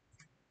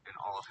in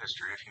all of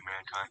history of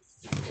humankind.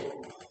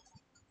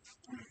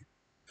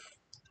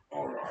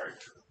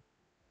 Alright.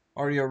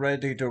 Are you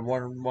ready to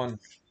run one?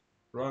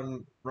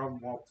 Run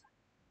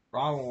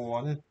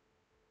one?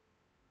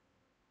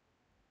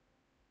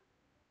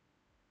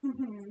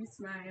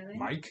 Smiling.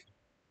 Mike?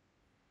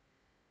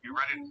 You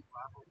ready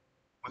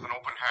with an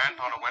open hand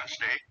on a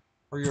Wednesday?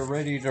 Are you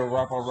ready to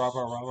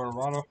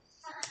rapa?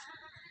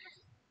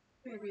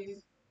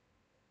 Maybe.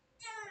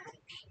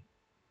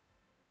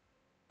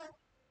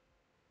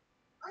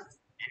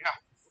 Yeah.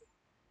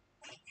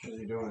 What are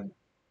you doing?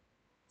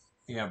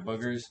 You got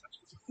boogers?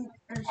 Well,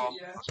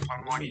 Yeah. let's play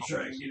Let one. me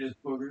try and get his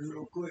boogers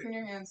real quick. In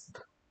your hands.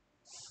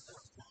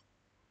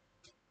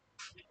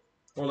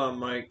 Hold on,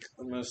 Mike.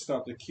 I'm gonna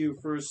stop the queue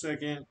for a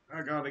second.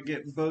 I gotta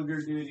get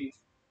booger duty.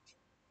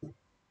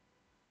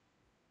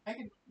 I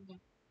can do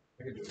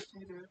I can do it. it. I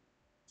can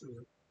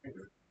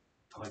do it.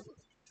 I like it.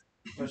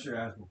 What's your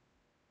asthma?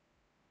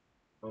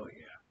 Oh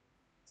yeah.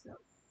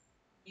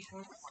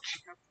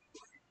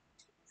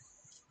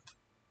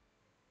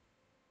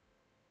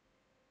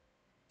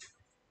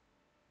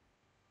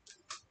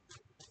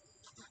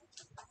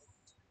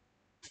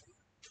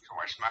 So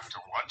I smacked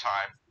her one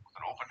time with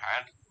an open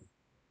hand,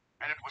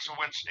 and it was a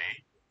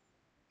Wednesday.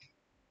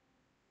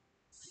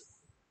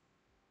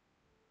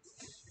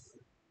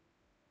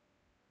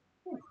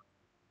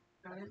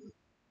 Got it.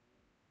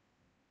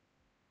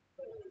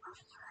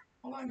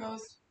 Hold on,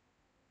 Ghost.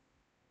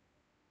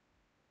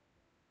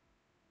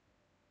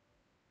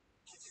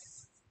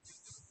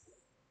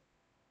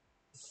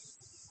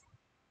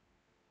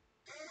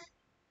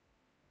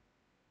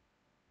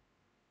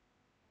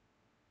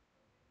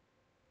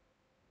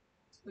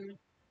 Clear.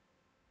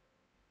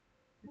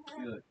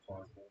 I feel it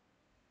possible.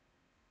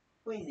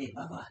 What is it,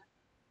 Bubba?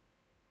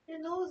 Your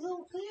nose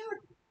so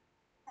clear.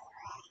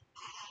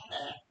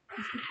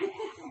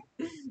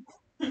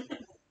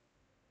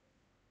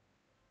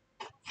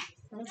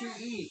 What'd you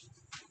eat?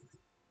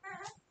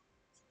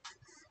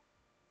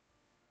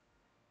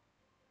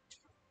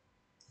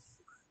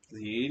 Is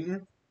he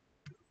eating?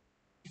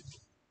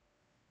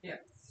 Yeah.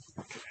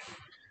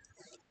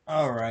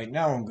 Alright,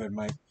 now I'm good,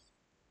 Mike.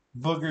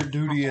 Booger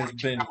duty has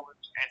been.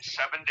 In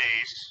 7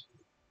 days.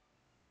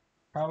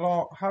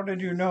 How did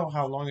you know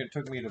how long it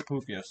took me to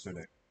poop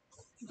yesterday?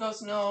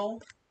 Ghost, no.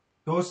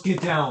 Ghost,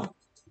 get down!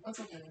 That's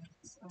okay.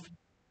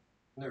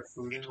 There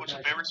food in It the was a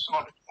bag? very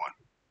solid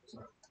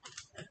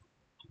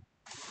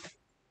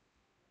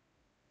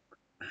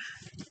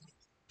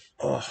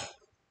one. Ugh.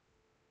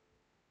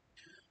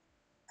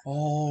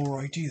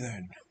 Alrighty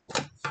then.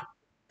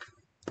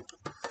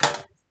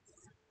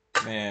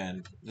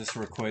 Man, this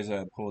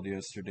Rayquaza I pulled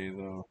yesterday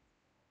though.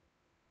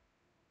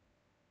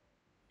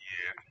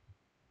 Yeah.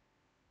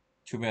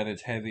 Too bad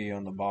it's heavy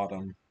on the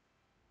bottom.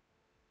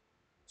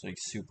 It's like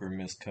super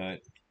miscut.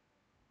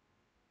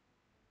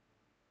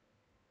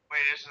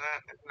 Wait, isn't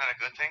that a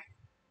good thing?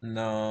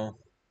 No,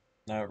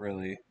 not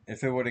really.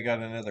 If it would have got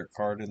another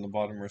card in the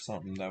bottom or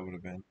something, that would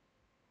have been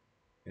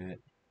it.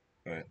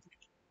 But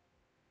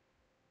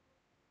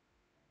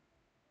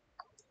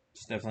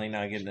it's definitely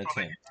not getting a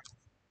 10.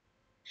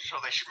 So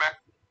they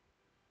smacked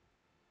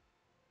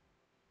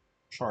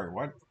Sorry,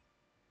 what?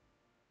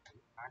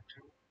 back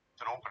to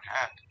with an open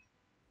hand,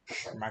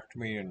 Smacked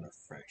me in the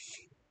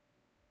face.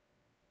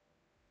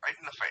 right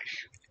in the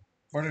face.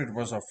 But it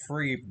was a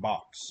free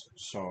box,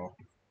 so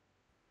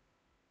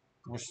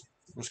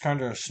was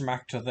kind of a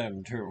smack to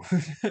them too.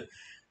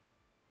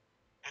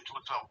 It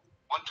was a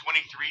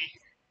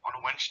 123 on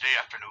a Wednesday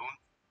afternoon,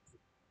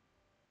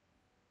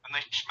 and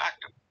they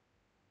smacked him.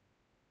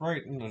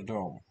 Right in the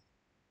dome.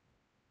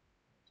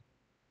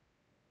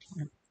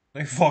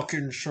 They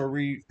fucking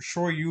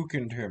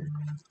shoryukened him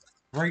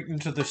right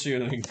into the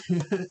ceiling.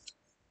 Ready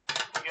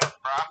up,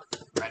 brah.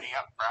 Ready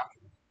up, brah.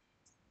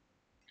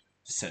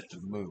 Set the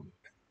mood.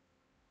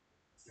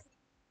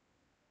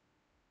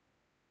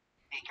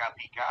 Pika,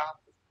 pika.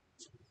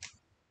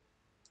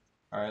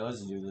 Alright,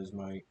 let's do this,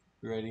 Mike.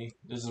 You ready?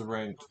 This is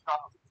ranked.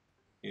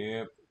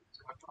 Yep.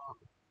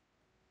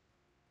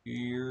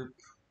 Here.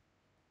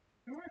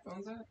 Where my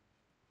phone's at?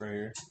 Right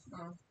here.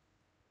 Oh.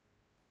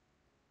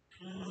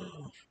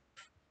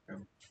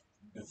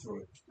 Get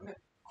through it.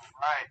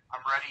 Right,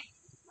 I'm ready.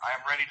 I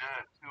am ready to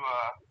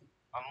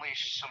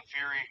unleash some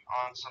fury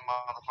on some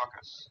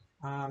motherfuckers.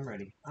 I'm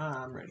ready.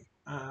 I'm ready.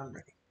 I'm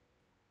ready.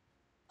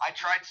 I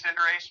tried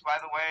Cinderace, by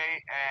the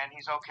way, and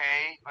he's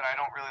okay, but I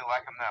don't really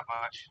like him that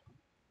much.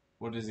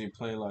 What does he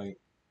play like?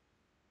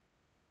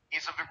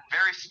 He's a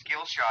very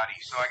skill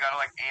shoddy, so I gotta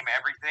like aim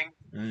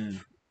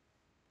everything.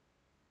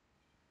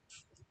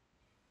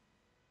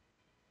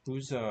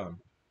 Who's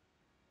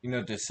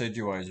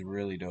Decidueye is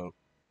really dope.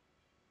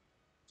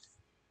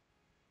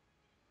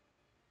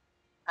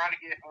 Trying to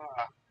get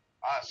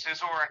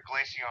Scizor and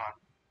Glaceon.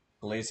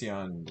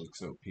 Glaceon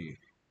looks OP. Then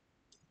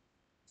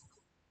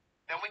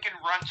we can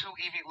run 2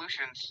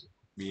 evolutions.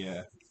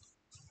 Yeah.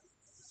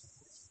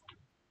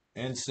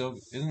 And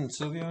isn't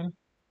Sylveon?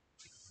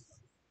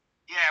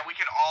 Yeah, we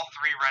can all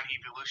 3 run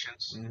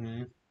evolutions.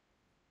 Mm-hmm.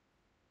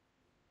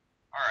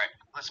 Alright,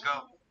 let's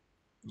go.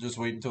 Just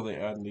wait until they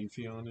add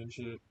Leafeon and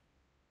shit.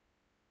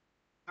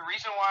 The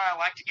reason why I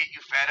like to get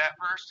you fed at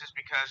first is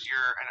because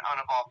you're an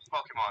unevolved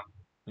Pokemon.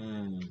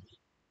 Hmm.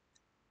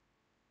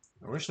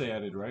 I wish they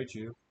added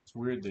Raichu. It's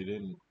weird they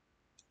didn't.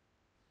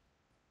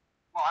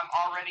 Well, I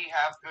already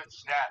have good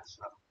stats,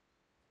 though.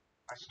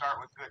 I start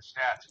with good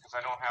stats because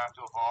I don't have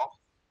to evolve.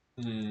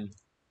 Hmm.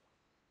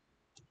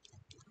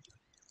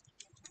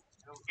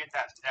 You'll get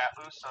that stat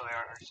boost, so they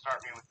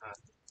start me with a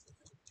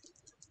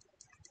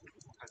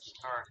good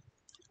start.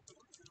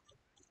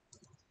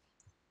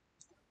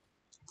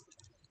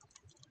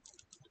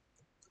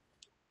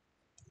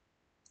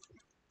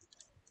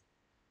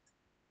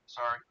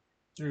 Sorry.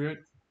 You're good.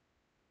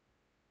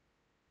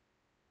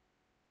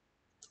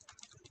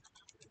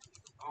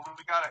 Oh,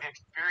 we got an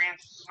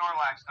experienced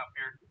Snorlax up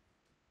here.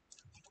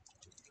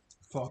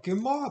 Fuck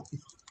him up.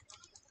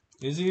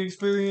 Is he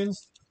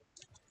experienced?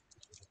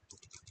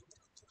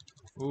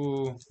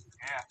 Ooh.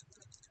 Yeah.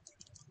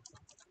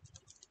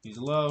 He's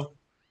low.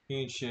 He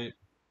ain't shit.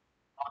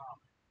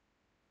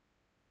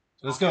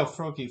 Let's go,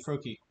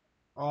 Froakie.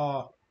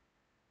 Oh.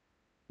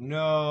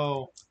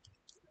 No.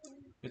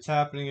 It's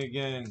happening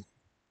again.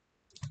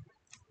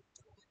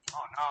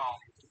 Oh no.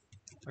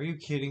 Are you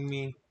kidding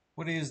me?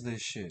 What is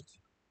this shit?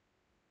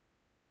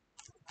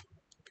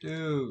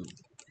 Dude.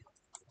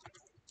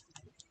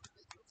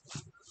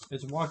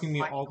 It's walking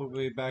me all the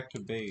way back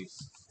to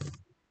base.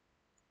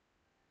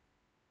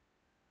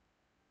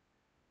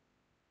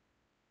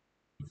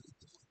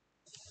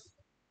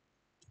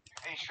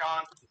 Hey,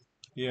 Sean.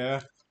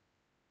 Yeah.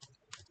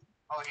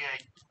 Oh yeah.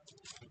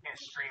 You can't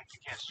stream. You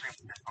can't stream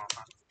from your phone.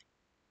 Huh?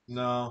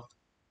 No.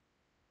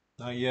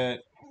 Not yet.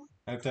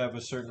 I have to have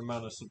a certain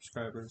amount of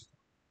subscribers.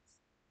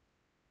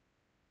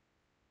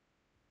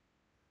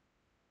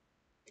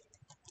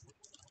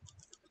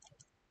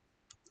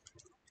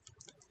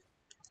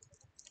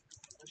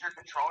 Does your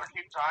controller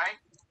keep dying?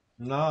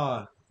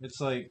 Nah.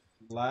 It's like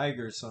lag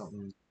or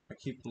something. I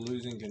keep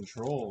losing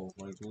control.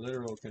 Like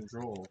literal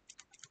control.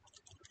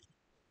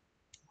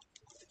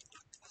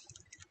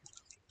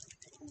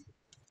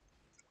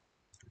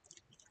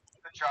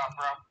 Good job,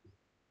 bro.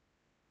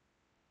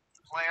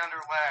 Play under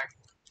lag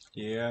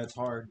Yeah, it's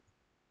hard.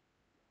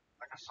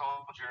 like a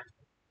soldier.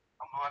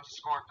 I'm about to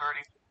score 30.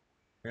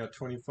 I got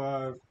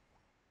 25.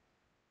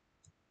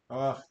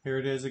 Oh, here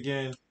it is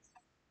again.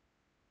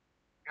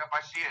 Yep,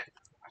 I see it.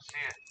 I see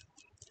it.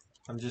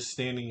 I'm just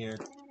standing here.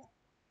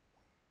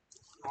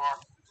 You are.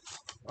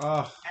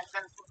 Oh, And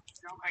then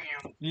shooting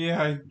you.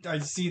 yeah, I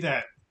see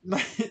that.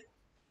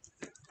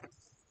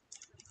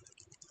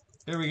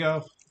 There we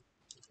go.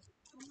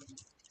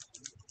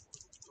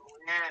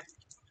 And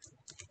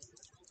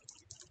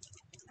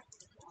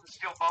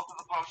steal both of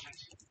the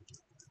potions.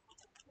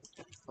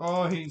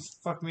 Oh, he's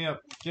fucked me up.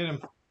 Get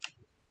him.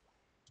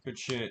 Good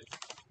shit.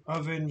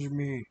 Avenge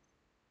me.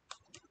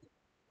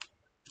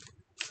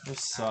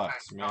 This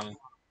sucks, man.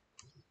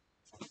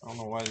 I don't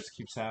know why this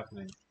keeps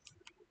happening.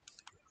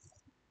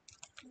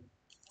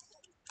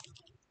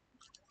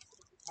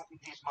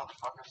 These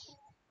motherfuckers.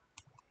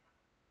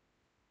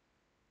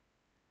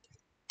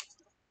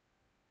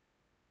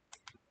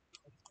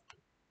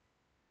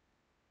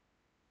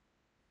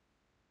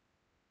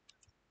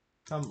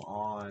 Come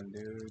on,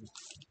 dude.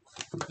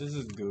 This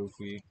is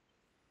goofy.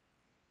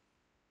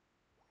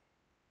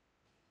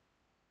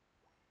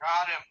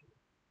 Got him.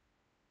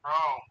 Bro.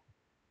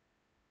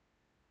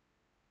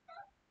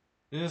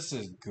 This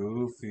is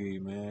goofy,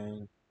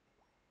 man.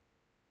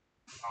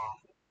 Oh.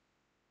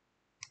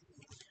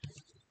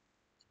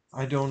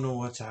 I don't know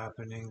what's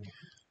happening.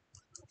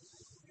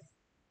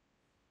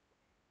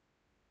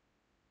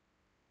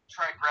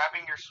 Try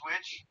grabbing your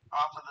Switch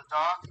off of the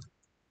dock.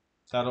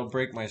 That'll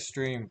break my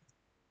stream.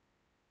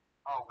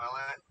 Oh, will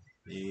it?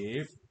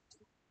 Yep.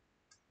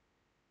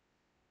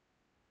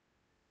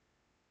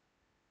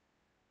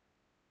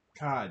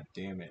 God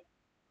damn it.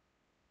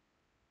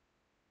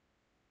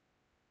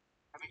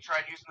 Have you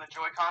tried using the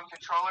Joy-Con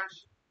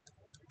controllers?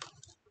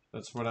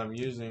 That's what I'm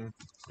using.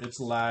 It's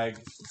lag.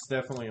 It's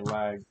definitely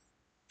lag.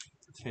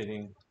 It's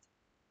hitting.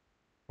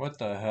 What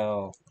the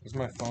hell? Is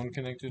my phone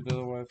connected to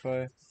the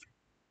Wi-Fi?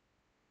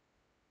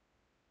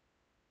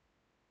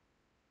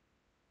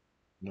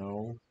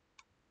 No.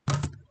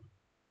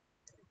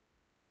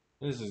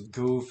 This is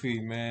goofy,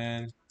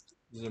 man.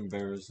 This is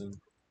embarrassing.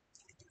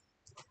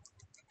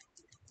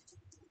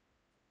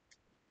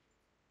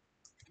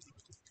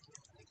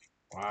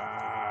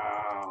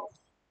 Wow.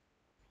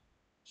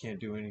 Can't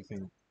do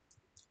anything.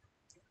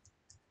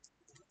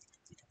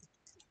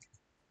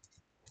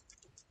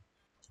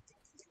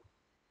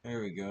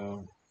 There we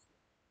go.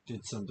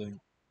 Did something.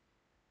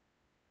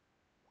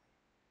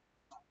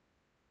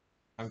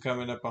 I'm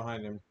coming up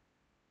behind him.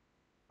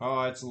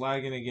 Oh, it's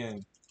lagging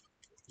again.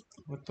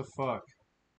 What the fuck?